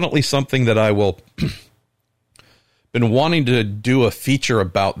 Definitely something that I will been wanting to do a feature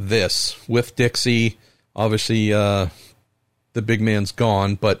about this with Dixie. Obviously, the big man's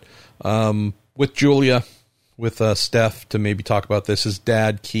gone, but with Julia, with Steph, to maybe talk about this. His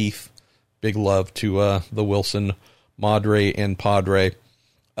dad, Keith, big love to the Wilson, Madre, and Padre.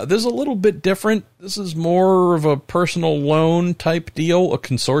 This is a little bit different. This is more of a personal loan type deal, a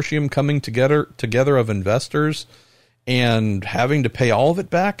consortium coming together of investors and having to pay all of it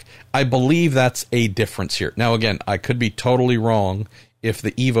back. I believe that's a difference here. Now, again, I could be totally wrong if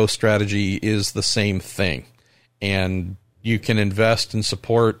the Evo strategy is the same thing. And you can invest and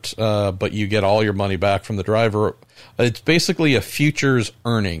support, but you get all your money back from the driver. It's basically a futures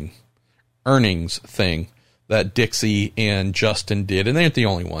earnings thing that Dixie and Justin did, and they aren't the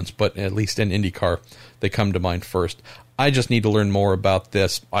only ones, but at least in IndyCar, they come to mind first. I just need to learn more about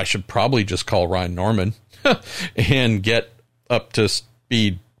this. I should probably just call Ryan Norman and get up to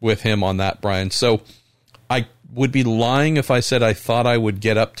speed with him on that, Brian. So I would be lying if I said I thought I would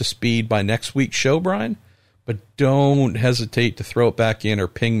get up to speed by next week's show, Brian, but don't hesitate to throw it back in or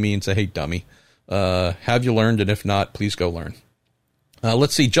ping me and say, hey, dummy, have you learned? And if not, please go learn.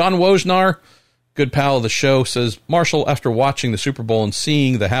 Let's see. John Wojnar, good pal of the show, says, Marshall, after watching the Super Bowl and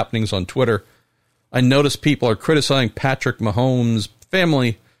seeing the happenings on Twitter, I noticed people are criticizing Patrick Mahomes'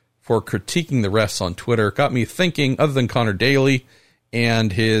 family for critiquing the refs on Twitter. Got me thinking, other than Connor Daly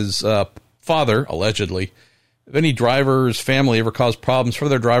and his father, allegedly, if any driver's family ever caused problems for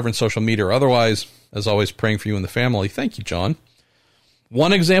their driver in social media or otherwise, as always, praying for you and the family. Thank you, John.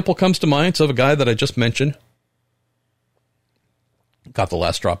 One example comes to mind. It's of a guy that I just mentioned. Got the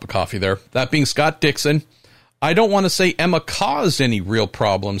last drop of coffee there. That being Scott Dixon. I don't want to say Emma caused any real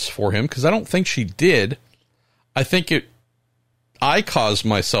problems for him, because I don't think she did. I think I caused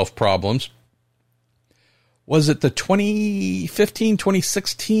myself problems. Was it the 2015,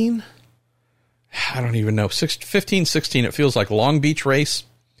 2016? I don't even know. 15, 16, it feels like Long Beach race,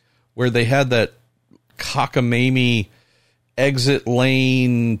 where they had that cockamamie exit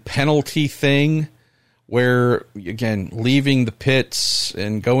lane penalty thing, where, again, leaving the pits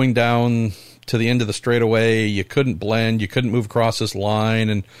and going down to the end of the straightaway, you couldn't blend, you couldn't move across this line,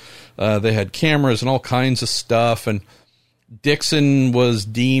 and they had cameras and all kinds of stuff, and Dixon was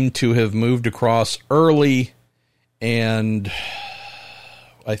deemed to have moved across early, and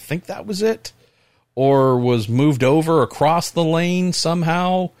I think that was it, or was moved over across the lane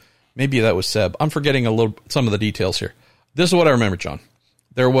somehow. Maybe that was Seb. I'm forgetting some of the details here. This is what I remember, John.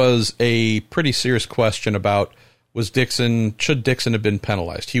 there was a pretty serious question about should Dixon have been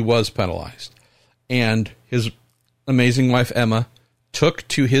penalized? He was penalized. And his amazing wife, Emma, took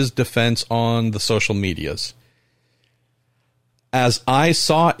to his defense on the social medias. As I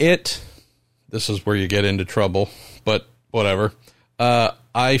saw it, this is where you get into trouble, but whatever.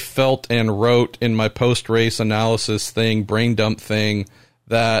 I felt and wrote in my post-race analysis thing, brain dump thing,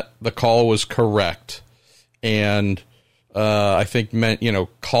 that the call was correct. And I think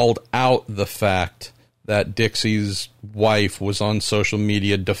called out the fact that Dixie's wife was on social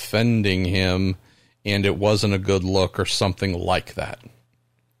media defending him, and it wasn't a good look or something like that.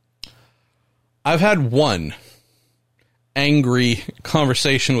 I've had one angry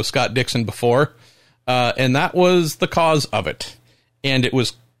conversation with Scott Dixon before, and that was the cause of it. And it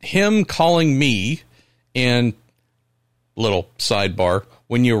was him calling me, and little sidebar,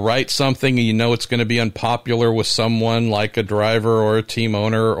 when you write something and you know it's going to be unpopular with someone like a driver or a team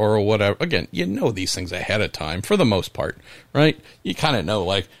owner or whatever, again, you know these things ahead of time for the most part, right? You kind of know,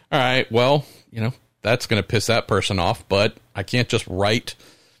 like, all right, well, that's going to piss that person off, but I can't just write.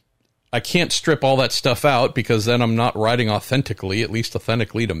 I can't strip all that stuff out because then I'm not writing authentically, at least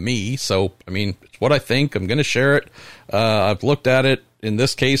authentically to me. So, it's what I think. I'm going to share it. I've looked at it. In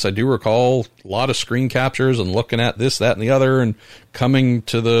this case, I do recall a lot of screen captures and looking at this, that, and the other, and coming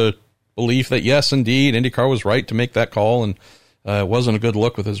to the belief that, yes, indeed, IndyCar was right to make that call, and it wasn't a good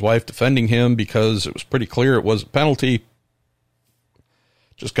look with his wife defending him because it was pretty clear it was a penalty.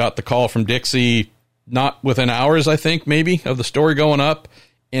 Just got the call from Dixie not within hours, I think, maybe, of the story going up,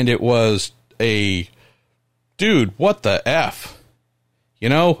 and it was dude, what the F?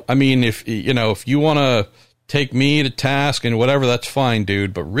 If you want to take me to task and whatever, that's fine,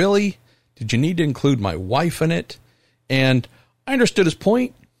 dude. But really, did you need to include my wife in it? And I understood his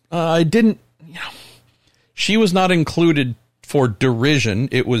point. I didn't, she was not included for derision.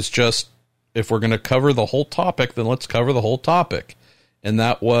 It was just, if we're going to cover the whole topic, then let's cover the whole topic. And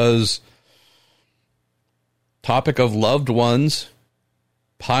that was topic of loved ones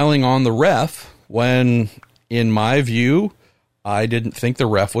piling on the ref when, in my view, I didn't think the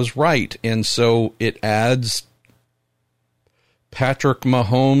ref was right. And so it adds Patrick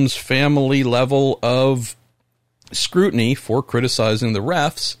Mahomes' family level of scrutiny for criticizing the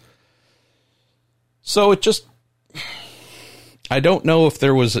refs. So I don't know if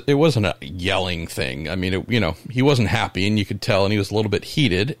it wasn't a yelling thing. He wasn't happy, and you could tell, and he was a little bit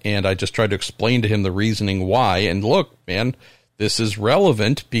heated, and I just tried to explain to him the reasoning why. And look, man, this is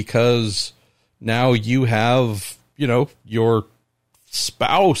relevant because now you have, your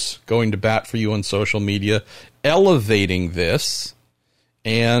spouse going to bat for you on social media, elevating this.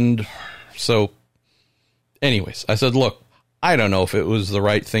 And so anyways, I said, look, I don't know if it was the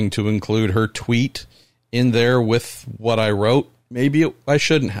right thing to include her tweet in there with what I wrote. Maybe I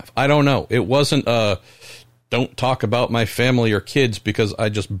shouldn't have. I don't know. It wasn't don't talk about my family or kids because I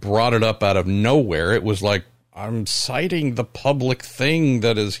just brought it up out of nowhere. It was like, I'm citing the public thing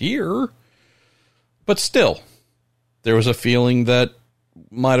that is here. But still, there was a feeling that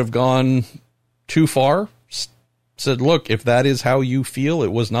might have gone too far. Said, look, if that is how you feel,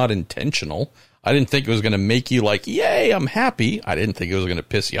 it was not intentional. I didn't think it was going to make you like, yay, I'm happy. I didn't think it was going to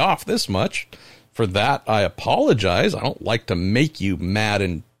piss you off this much. For that, I apologize. I don't like to make you mad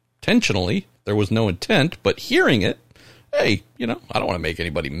intentionally. There was no intent, but hearing it, hey, I don't want to make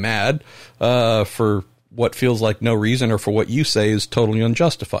anybody mad for what feels like no reason or for what you say is totally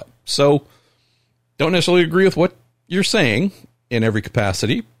unjustified. So don't necessarily agree with what you're saying in every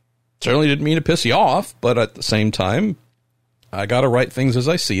capacity. Certainly didn't mean to piss you off, but at the same time, I got to write things as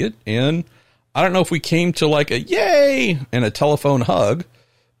I see it. And I don't know if we came to like a yay and a telephone hug,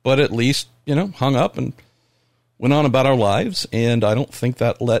 but at least, hung up and went on about our lives. And I don't think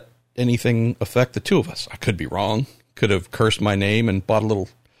that let anything affect the two of us. I could be wrong. Could have cursed my name and bought a little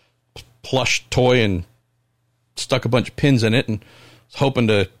plush toy and stuck a bunch of pins in it and was hoping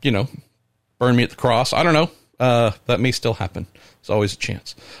to, burn me at the cross. I don't know. That may still happen. There's always a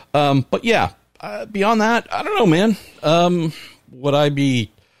chance. But yeah, beyond that, I don't know, man. Would I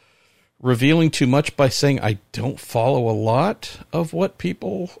be revealing too much by saying I don't follow a lot of what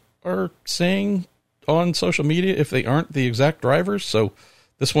people are saying on social media if they aren't the exact drivers? So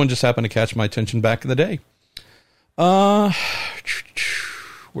this one just happened to catch my attention back in the day. Where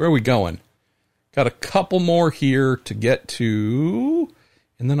are we going? Got a couple more here to get to,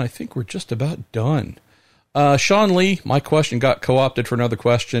 and then I think we're just about done. Sean Lee, my question got co-opted for another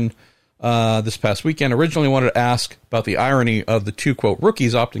question this past weekend. Originally wanted to ask about the irony of the two, quote,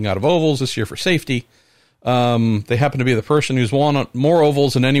 rookies opting out of ovals this year for safety. They happen to be the person who's won more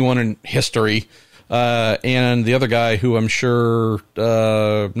ovals than anyone in history. And the other guy who I'm sure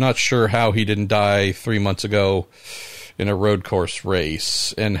I'm not sure how he didn't die 3 months ago in a road course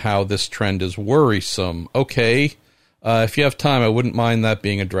race and how this trend is worrisome. Okay, if you have time, I wouldn't mind that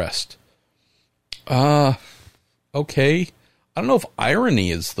being addressed. Okay, I don't know if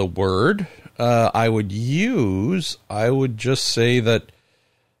irony is the word I would just say that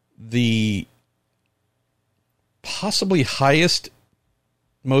the possibly highest,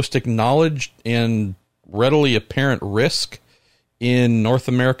 most acknowledged and readily apparent risk in North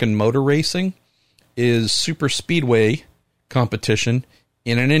American motor racing is super speedway competition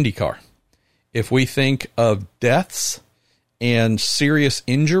in an IndyCar. If we think of deaths and serious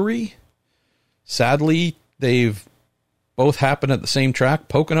injury, sadly, they've both happened at the same track,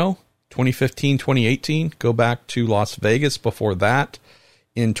 Pocono, 2015, 2018. Go back to Las Vegas before that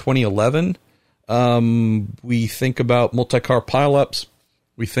in 2011. We think about multi-car pileups.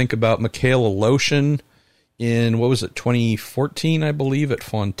 We think about Michaela Lotion in, 2014, I believe, at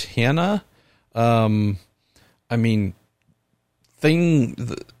Fontana. Very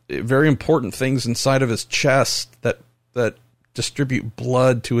important things inside of his chest that distribute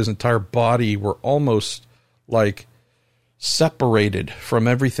blood to his entire body were almost like separated from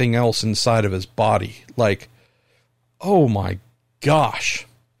everything else inside of his body. Like, oh my gosh,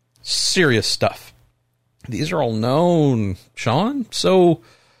 serious stuff. These are all known, Sean. So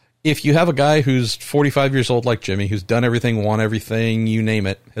if you have a guy who's 45 years old like Jimmy, who's done everything, won everything, you name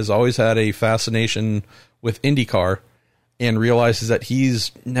it, has always had a fascination with IndyCar, and realizes that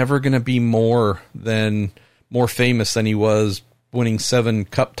he's never going to be more famous than he was winning 7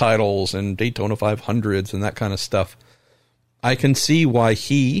 cup titles and Daytona 500s and that kind of stuff, I can see why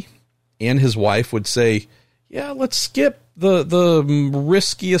he and his wife would say, yeah, let's skip the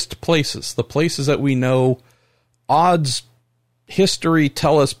riskiest places, the places that we know odds, history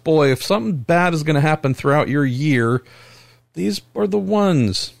tell us, boy, if something bad is going to happen throughout your year, these are the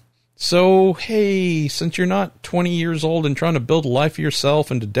ones. So, hey, since you're not 20 years old and trying to build a life for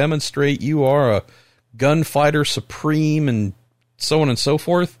yourself and to demonstrate you are a gunfighter supreme and so on and so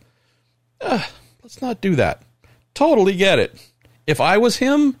forth, let's not do that. Totally get it. If I was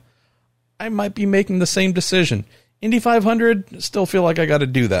him, I might be making the same decision. Indy 500, still feel like I got to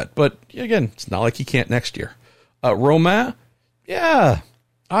do that. But again, it's not like he can't next year. Romain, yeah,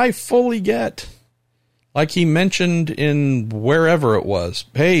 I fully get. Like he mentioned in wherever it was,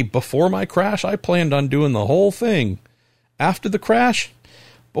 hey, before my crash, I planned on doing the whole thing. After the crash,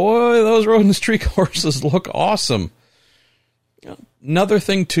 boy, those road and street courses look awesome. Another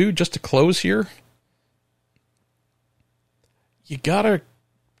thing, too, just to close here, you got to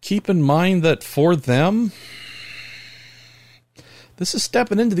keep in mind that for them, this is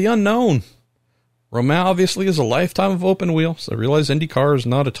stepping into the unknown. Romain obviously is a lifetime of open wheel, so I realize IndyCar is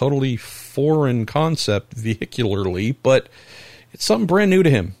not a totally foreign concept vehicularly, but it's something brand new to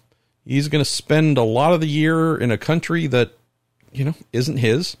him. He's going to spend a lot of the year in a country that, isn't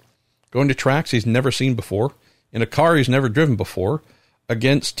his, going to tracks he's never seen before, in a car he's never driven before,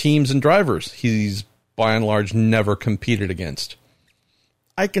 against teams and drivers he's, by and large, never competed against.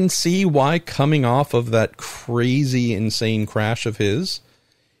 I can see why, coming off of that crazy, insane crash of his,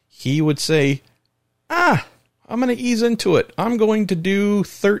 he would say, I'm going to ease into it. I'm going to do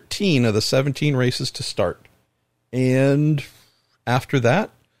 13 of the 17 races to start. And after that,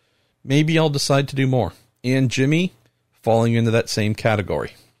 maybe I'll decide to do more. And Jimmy, falling into that same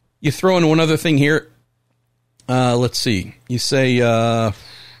category. You throw in one other thing here. Let's see. You say,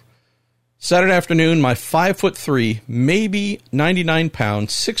 Saturday afternoon, my 5'3", maybe 99 pound,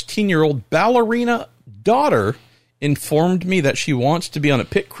 16-year-old ballerina daughter informed me that she wants to be on a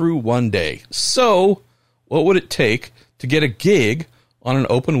pit crew one day. So, what would it take to get a gig on an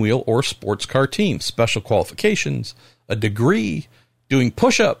open wheel or sports car team? Special qualifications, a degree, doing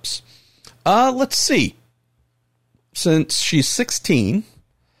push-ups. Let's see. Since she's 16,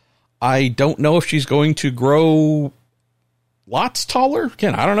 I don't know if she's going to grow lots taller.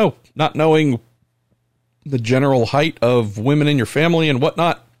 Again, I don't know. Not knowing the general height of women in your family and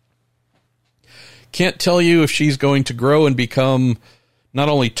whatnot. Can't tell you if she's going to grow and become not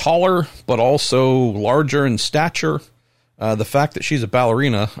only taller, but also larger in stature. The fact that she's a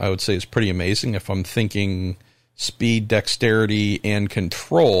ballerina, I would say, is pretty amazing if I'm thinking speed, dexterity, and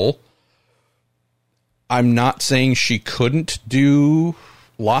control. I'm not saying she couldn't do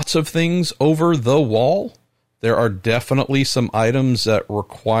lots of things over the wall. There are definitely some items that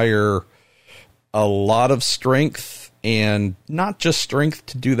require a lot of strength, and not just strength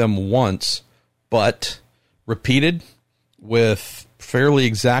to do them once, but repeated with fairly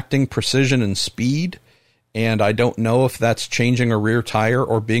exacting precision and speed. And I don't know if that's changing a rear tire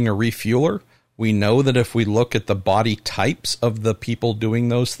or being a refueler, We know that if we look at the body types of the people doing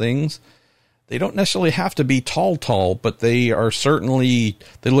those things, they don't necessarily have to be tall, but they are certainly,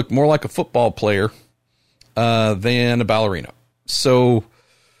 they look more like a football player than a ballerina. So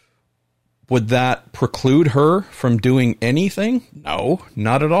would that preclude her from doing anything? No,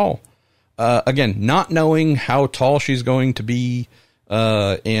 not at all. Again, not knowing how tall she's going to be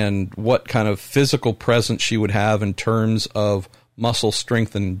and what kind of physical presence she would have in terms of muscle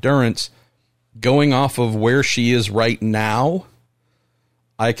strength and endurance, going off of where she is right now,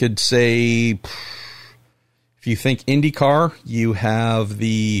 I could say, if you think IndyCar, you have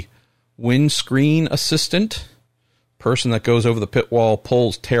the windscreen assistant, person that goes over the pit wall,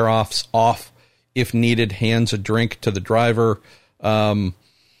 pulls tear-offs off if needed, hands a drink to the driver.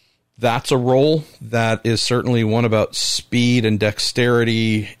 That's a role that is certainly one about speed and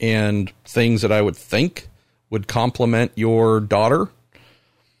dexterity and things that I would think would complement your daughter.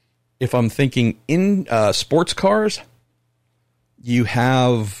 If I'm thinking in sports cars, you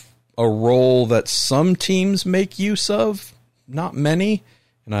have a role that some teams make use of, not many.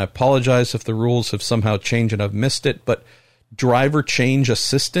 And I apologize if the rules have somehow changed and I've missed it, but driver change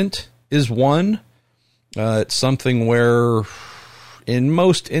assistant is one. It's something where in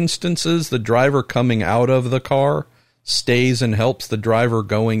most instances, the driver coming out of the car stays and helps the driver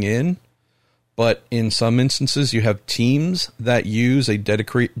going in. But in some instances, you have teams that use a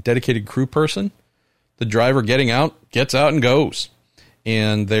dedicated crew person. The driver getting out, gets out and goes.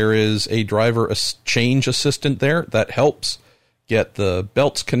 And there is a driver change assistant there that helps get the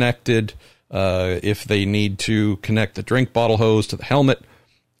belts connected if they need to connect the drink bottle hose to the helmet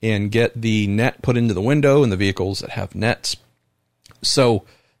and get the net put into the window in the vehicles that have nets. So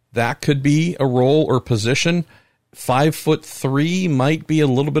that could be a role or position. 5'3" might be a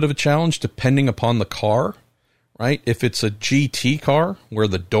little bit of a challenge depending upon the car, right? If it's a GT car where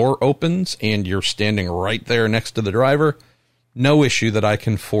the door opens and you're standing right there next to the driver, no issue that I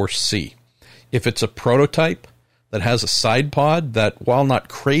can foresee. If it's a prototype that has a side pod that, while not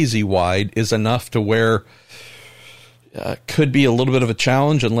crazy wide, is enough to where could be a little bit of a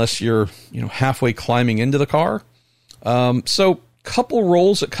challenge unless you're halfway climbing into the car. So couple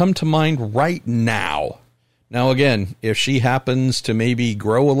roles that come to mind right now. Now, again, if she happens to maybe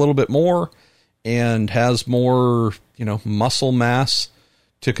grow a little bit more and has more, muscle mass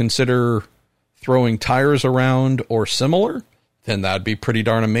to consider throwing tires around or similar, then that'd be pretty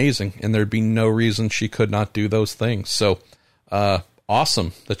darn amazing. And there'd be no reason she could not do those things. So,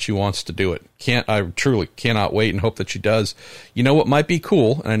 awesome that she wants to do it. I truly cannot wait and hope that she does. You know what might be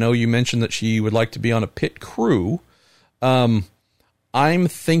cool? And I know you mentioned that she would like to be on a pit crew. I'm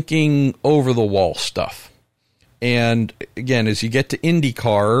thinking over the wall stuff. And again, as you get to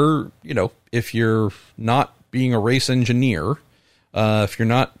IndyCar, if you're not being a race engineer, if you're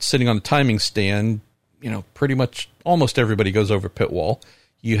not sitting on the timing stand, pretty much almost everybody goes over pit wall.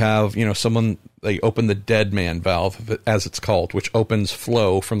 You have, someone, they open the dead man valve, as it's called, which opens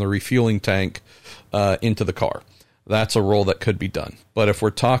flow from the refueling tank into the car. That's a role that could be done. But if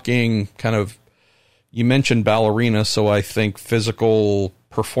we're talking kind of, you mentioned ballerina, so I think physical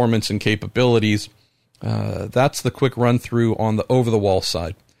performance and capabilities. That's the quick run through on the over the wall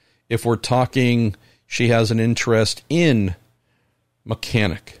side. If we're talking, she has an interest in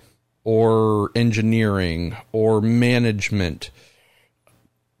mechanic or engineering or management,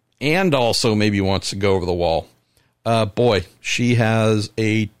 and also maybe wants to go over the wall. Boy, she has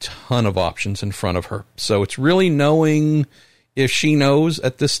a ton of options in front of her. So it's really knowing if she knows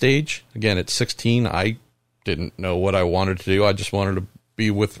at this stage. Again, at 16, I didn't know what I wanted to do. I just wanted to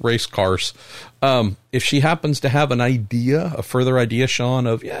be with race cars. If she happens to have an idea, a further idea, Sean,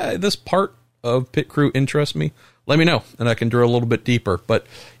 of, this part of pit crew interests me, let me know and I can drill a little bit deeper. But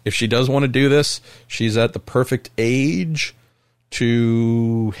if she does want to do this, she's at the perfect age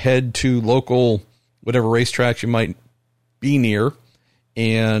to head to local, whatever racetrack you might be near,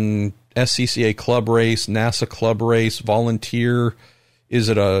 and SCCA club race, NASA club race, volunteer. Is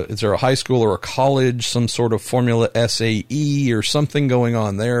there a high school or a college, some sort of Formula SAE or something going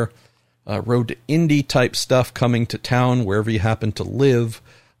on there? Road to Indy type stuff coming to town, wherever you happen to live.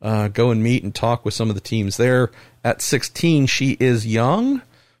 Go and meet and talk with some of the teams there. At 16, she is young,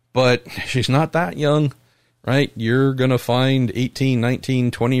 but she's not that young, right? You're going to find 18,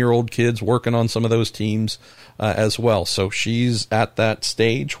 19, 20-year-old kids working on some of those teams as well. So she's at that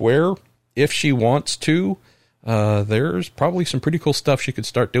stage where if she wants to, there's probably some pretty cool stuff she could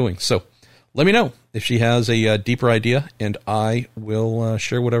start doing. So let me know if she has a deeper idea, and I will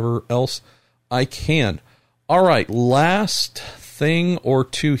share whatever else I can. All right, last thing or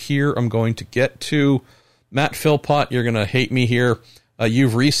two here I'm going to get to. Matt Philpott, you're going to hate me here.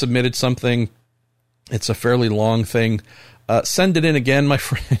 You've resubmitted something It's a fairly long thing. Send it in again, my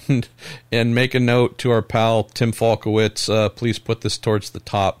friend, and make a note to our pal Tim Falkowitz. Please put this towards the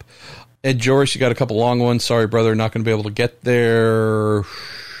top. Ed Joris, you got a couple long ones. Sorry, brother, not going to be able to get there.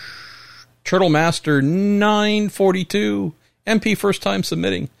 Turtle Master 942, MP first time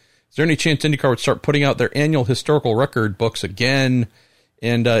submitting. Is there any chance IndyCar would start putting out their annual historical record books again?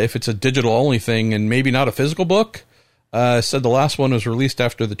 And if it's a digital only thing and maybe not a physical book? Said the last one was released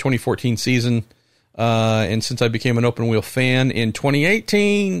after the 2014 season. And since I became an open wheel fan in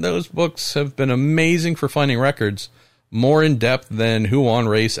 2018, those books have been amazing for finding records, more in depth than Who Won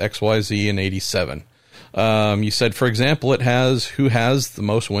Race XYZ in 87. You said, for example, it has who has the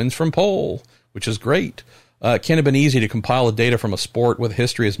most wins from pole, which is great. It can't have been easy to compile the data from a sport with a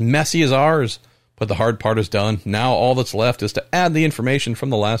history as messy as ours, but the hard part is done. Now all that's left is to add the information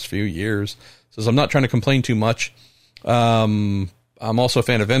from the last few years. Says, I'm not trying to complain too much. I'm also a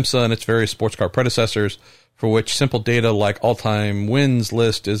fan of IMSA and its various sports car predecessors, for which simple data like all-time wins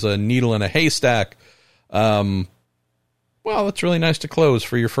list is a needle in a haystack. Well, that's really nice to close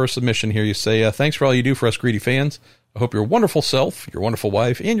for your first submission here. You say, thanks for all you do for us greedy fans. I hope your wonderful self, your wonderful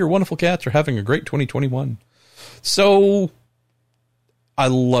wife, and your wonderful cats are having a great 2021. So, I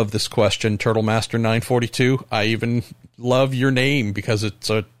love this question, Turtle Master 942. I even love your name because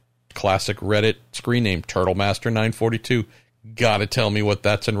it's a classic Reddit screen name, Turtle Master 942. Gotta tell me what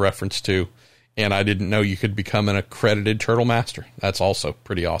that's in reference to. And I didn't know you could become an accredited Turtle Master. That's also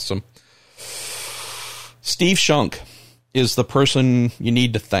pretty awesome. Steve Shunk is the person you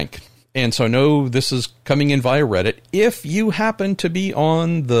need to thank. And so I know this is coming in via Reddit. If you happen to be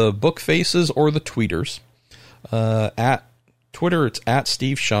on the book faces or the tweeters, at Twitter, it's at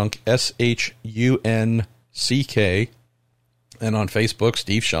Steve Shunk, SHUNCK, and on Facebook,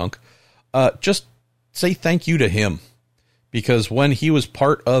 Steve Shunk, just say thank you to him. Because when he was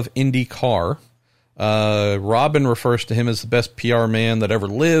part of IndyCar, Robin refers to him as the best PR man that ever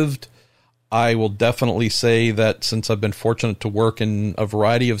lived. I will definitely say that since I've been fortunate to work in a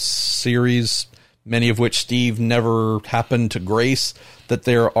variety of series, many of which Steve never happened to grace, that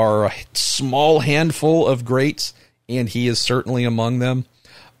there are a small handful of greats, and he is certainly among them.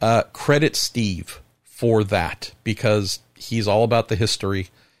 Credit Steve for that, because he's all about the history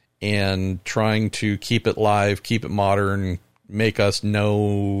and trying to keep it live, keep it modern, make us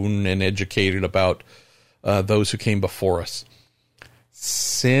known and educated about those who came before us.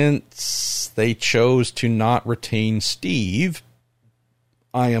 Since they chose to not retain Steve,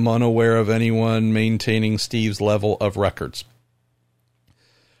 I am unaware of anyone maintaining Steve's level of records.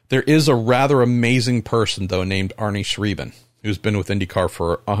 There is a rather amazing person, though, named Arnie Schrieben, who's been with IndyCar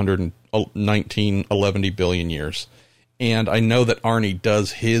for 11 billion years. And I know that Arnie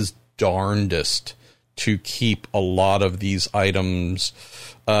does his darndest to keep a lot of these items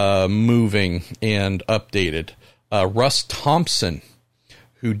moving and updated. Russ Thompson,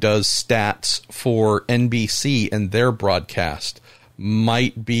 who does stats for NBC and their broadcast,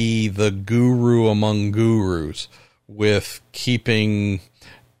 might be the guru among gurus with keeping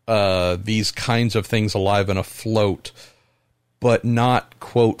these kinds of things alive and afloat, but not,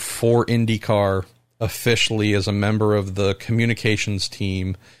 quote, for IndyCar officially as a member of the communications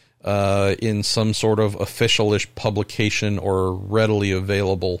team in some sort of official-ish publication or readily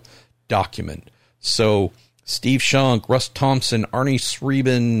available document. So Steve Shunk, Russ Thompson, Arnie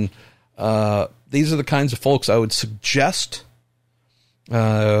Schrieben, these are the kinds of folks I would suggest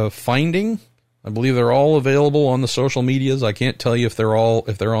finding. I believe they're all available on the social medias. I can't tell you if they're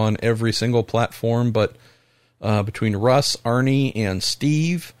on every single platform, but between Russ, Arnie, and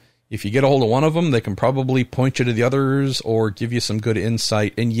Steve, if you get a hold of one of them, they can probably point you to the others or give you some good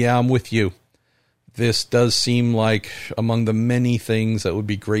insight. And yeah, I'm with you. This does seem like among the many things that would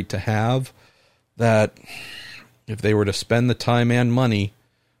be great to have, that if they were to spend the time and money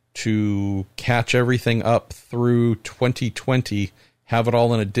to catch everything up through 2020, have it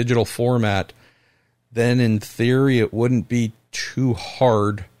all in a digital format, then in theory it wouldn't be too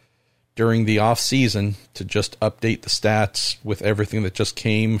hard during the off season to just update the stats with everything that just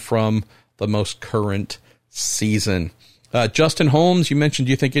came from the most current season. Justin Holmes, you mentioned,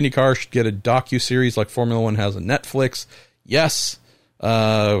 do you think IndyCar should get a docu-series like Formula One has on Netflix? Yes.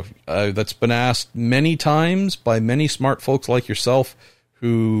 That's been asked many times by many smart folks like yourself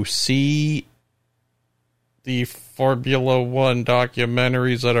who see the Formula One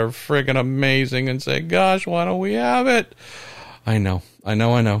documentaries that are friggin' amazing and say, gosh, why don't we have it? I know.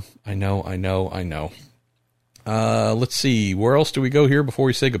 Let's see. Where else do we go here before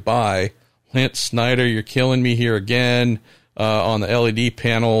we say goodbye? Lance Snyder, you're killing me here again on the LED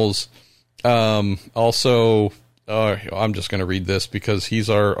panels. Also, I'm just going to read this because he's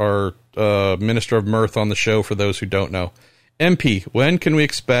our Minister of Mirth on the show, for those who don't know. MP, when can we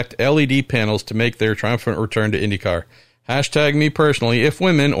expect LED panels to make their triumphant return to IndyCar? Hashtag me personally, if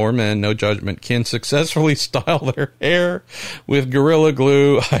women or men, no judgment, can successfully style their hair with Gorilla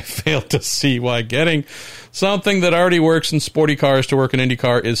Glue, I fail to see why getting something that already works in sporty cars to work in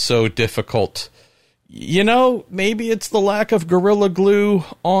IndyCar is so difficult. You know, maybe it's the lack of Gorilla Glue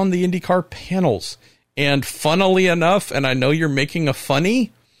on the IndyCar panels. And funnily enough, and I know you're making a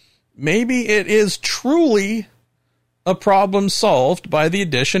funny, maybe it is truly a problem solved by the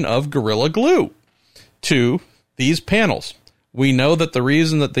addition of Gorilla Glue to these panels. We know that the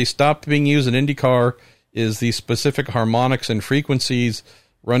reason that they stopped being used in IndyCar is the specific harmonics and frequencies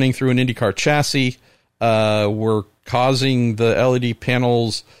running through an IndyCar chassis were causing the LED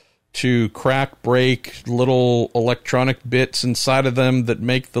panels to crack, break, little electronic bits inside of them that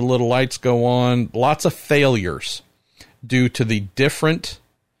make the little lights go on. Lots of failures due to the different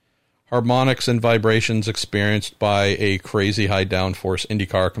harmonics and vibrations experienced by a crazy high downforce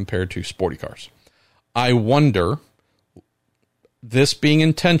IndyCar compared to sporty cars. I wonder, this being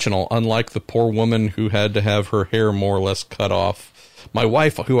intentional, unlike the poor woman who had to have her hair more or less cut off. My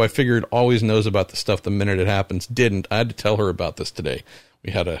wife, who I figured always knows about this stuff the minute it happens, didn't. I had to tell her about this today.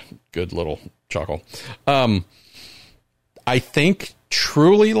 We had a good little chuckle. I think,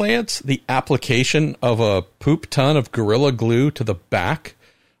 truly, Lance, the application of a poop ton of Gorilla Glue to the back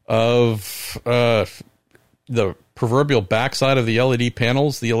of the proverbial backside of the LED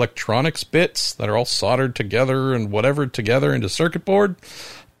panels, the electronics bits that are all soldered together and whatever together into circuit board,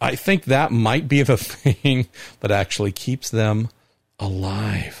 I think that might be the thing that actually keeps them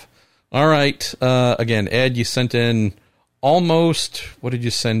alive. All right. Again, Ed, you sent in almost, what did you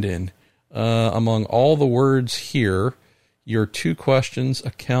send in? Among all the words here, your 2 questions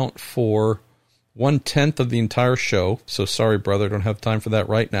account for 1/10 of the entire show. So sorry, brother, don't have time for that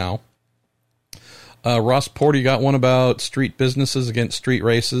right now. Ross Porter, you got one about street businesses against street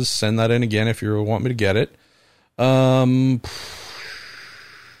races. Send that in again if you want me to get it. I'll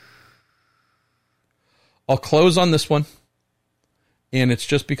close on this one, and it's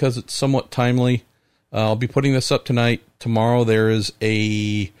just because it's somewhat timely. I'll be putting this up tonight. Tomorrow there is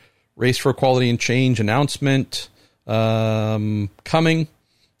a Race for Equality and Change announcement coming.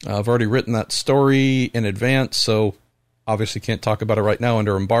 I've already written that story in advance, so obviously can't talk about it right now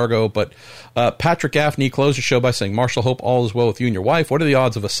under embargo. But Patrick Gaffney closed the show by saying, Marshall, hope all is well with you and your wife. What are the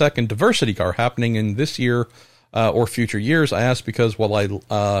odds of a second diversity car happening in this year or future years? I ask because while I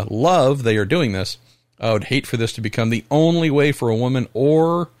love they are doing this, I would hate for this to become the only way for a woman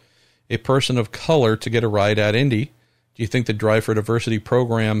or a person of color to get a ride at Indy. Do you think the Drive for Diversity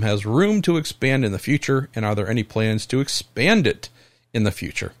program has room to expand in the future? And are there any plans to expand it in the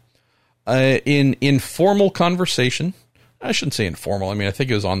future? In informal conversation, I shouldn't say informal. I mean, I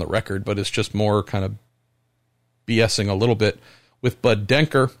think it was on the record, but it's just more kind of BSing a little bit with Bud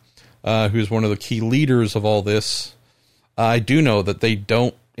Denker, who's one of the key leaders of all this. I do know that they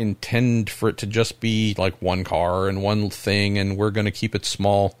don't intend for it to just be like one car and one thing, and we're going to keep it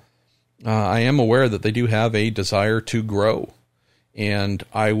small. I am aware that they do have a desire to grow, and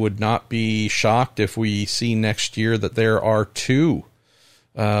I would not be shocked if we see next year that there are 2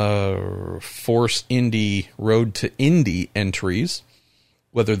 Force Indy Road to Indy entries,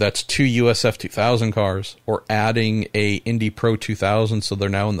 whether that's 2 USF 2000 cars or adding a Indy Pro 2000, so they're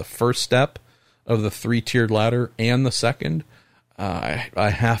now in the first step of the 3-tiered ladder and the second. I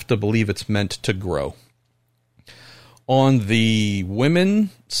have to believe it's meant to grow. On the women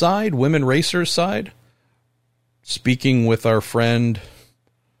side, women racers side, speaking with our friend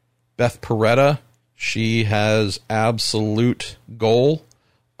Beth Peretta, she has absolute goal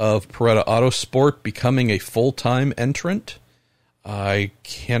of Peretta Autosport becoming a full-time entrant. I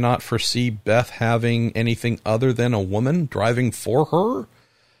cannot foresee Beth having anything other than a woman driving for her.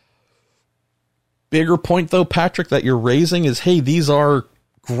 Bigger point, though, Patrick, that you're raising is, hey, these are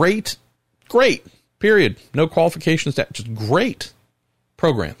great, period. No qualifications, just great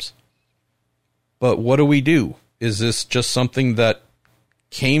programs. But what do we do? Is this just something that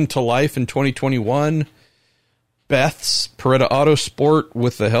came to life in 2021? Beth's Peretta Autosport,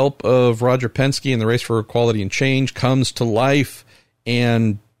 with the help of Roger Penske and the Race for Equality and Change, comes to life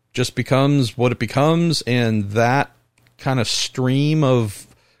and just becomes what it becomes, and that kind of stream of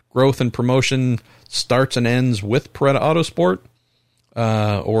growth and promotion starts and ends with Peretta Autosport,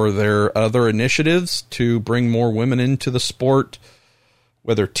 or there are other initiatives to bring more women into the sport,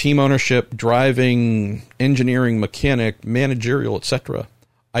 whether team ownership, driving, engineering, mechanic, managerial, etc.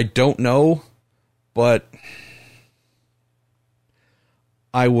 I don't know, but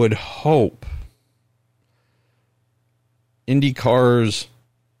I would hope IndyCar's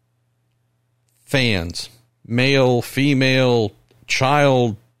fans, male, female,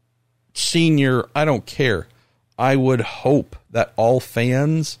 child, senior, I don't care. I would hope that all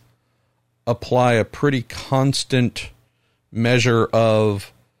fans apply a pretty constant measure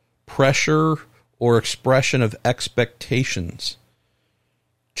of pressure or expression of expectations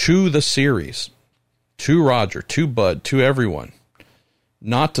to the series, to Roger, to Bud, to everyone.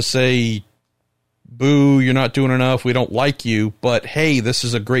 Not to say, boo, you're not doing enough, we don't like you, but hey, this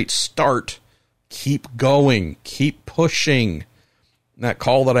is a great start. Keep going, keep pushing. That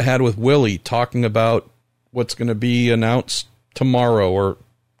call that I had with Willie talking about what's going to be announced tomorrow, or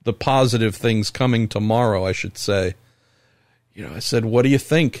the positive things coming tomorrow, I should say. You know, I said, what do you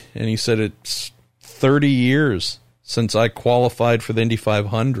think? And he said, it's 30 years since I qualified for the Indy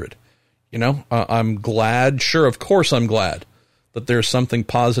 500. You know, I'm glad. Sure, of course I'm glad that there's something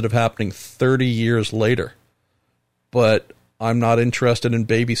positive happening 30 years later. But I'm not interested in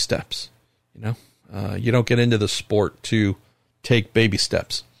baby steps. You know, you don't get into the sport to take baby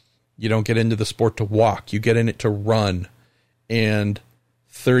steps. You don't get into the sport to walk. You get in it to run. And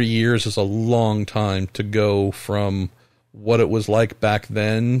 30 years is a long time to go from what it was like back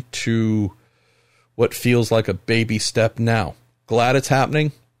then to what feels like a baby step now. Glad it's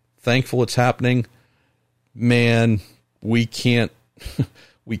happening. Thankful it's happening. Man, we can't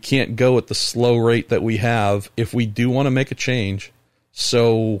go at the slow rate that we have if we do want to make a change.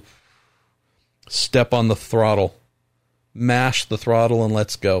 So step on the throttle, mash the throttle, and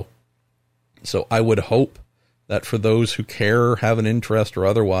let's go. So I would hope that for those who care, have an interest or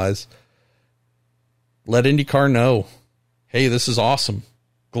otherwise, let IndyCar know, hey, this is awesome.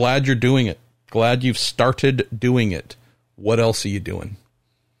 Glad you're doing it. Glad you've started doing it. What else are you doing?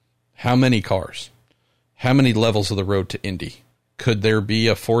 How many cars? How many levels of the road to Indy? Could there be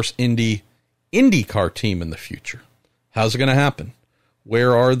a Force Indy IndyCar team in the future? How's it going to happen?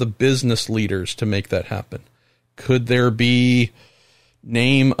 Where are the business leaders to make that happen? Could there be,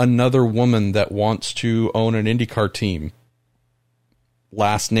 name another woman that wants to own an IndyCar team?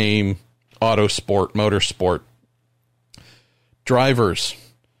 Last name, Autosport, Motorsport. Drivers,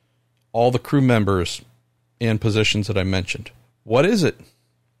 all the crew members and positions that I mentioned. What is it?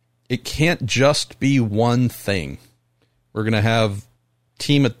 It can't just be one thing. We're going to have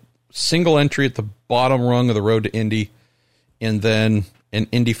team at single entry at the bottom rung of the road to Indy, and then an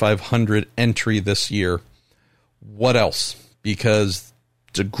Indy 500 entry this year. What else? Because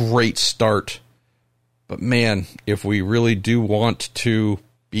it's a great start. But man, if we really do want to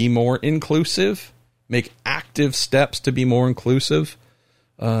be more inclusive, make active steps to be more inclusive,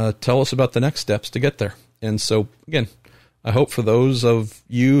 tell us about the next steps to get there. And so, again, I hope for those of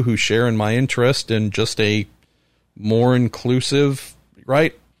you who share in my interest in just a more inclusive,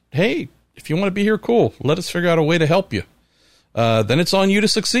 right? Hey, if you want to be here, cool. Let us figure out a way to help you. Then it's on you to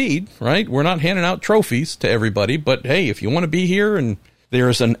succeed, right? We're not handing out trophies to everybody, but hey, if you want to be here and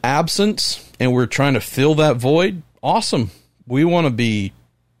there's an absence and we're trying to fill that void, awesome. We want to be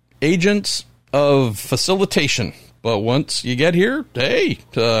agents of facilitation. But once you get here, hey,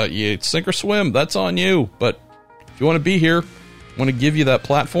 you sink or swim. That's on you. But if you want to be here, want to give you that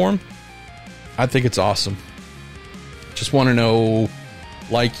platform, I think it's awesome. Just want to know,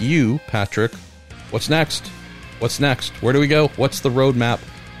 like you, Patrick, what's next? What's next? Where do we go? What's the roadmap?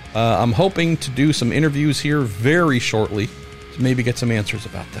 I'm hoping to do some interviews here very shortly to maybe get some answers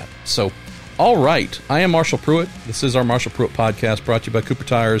about that. So, all right. I am Marshall Pruitt. This is our Marshall Pruitt podcast brought to you by Cooper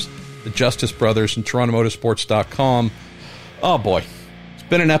Tires, the Justice Brothers, and TorontoMotorsports.com. Oh, boy. It's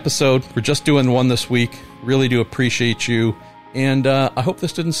been an episode. We're just doing one this week. Really do appreciate you. And I hope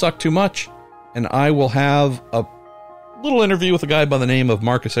this didn't suck too much. And I will have a little interview with a guy by the name of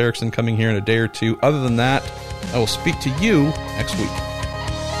Marcus Erickson coming here in a day or two. Other than that, I will speak to you next week.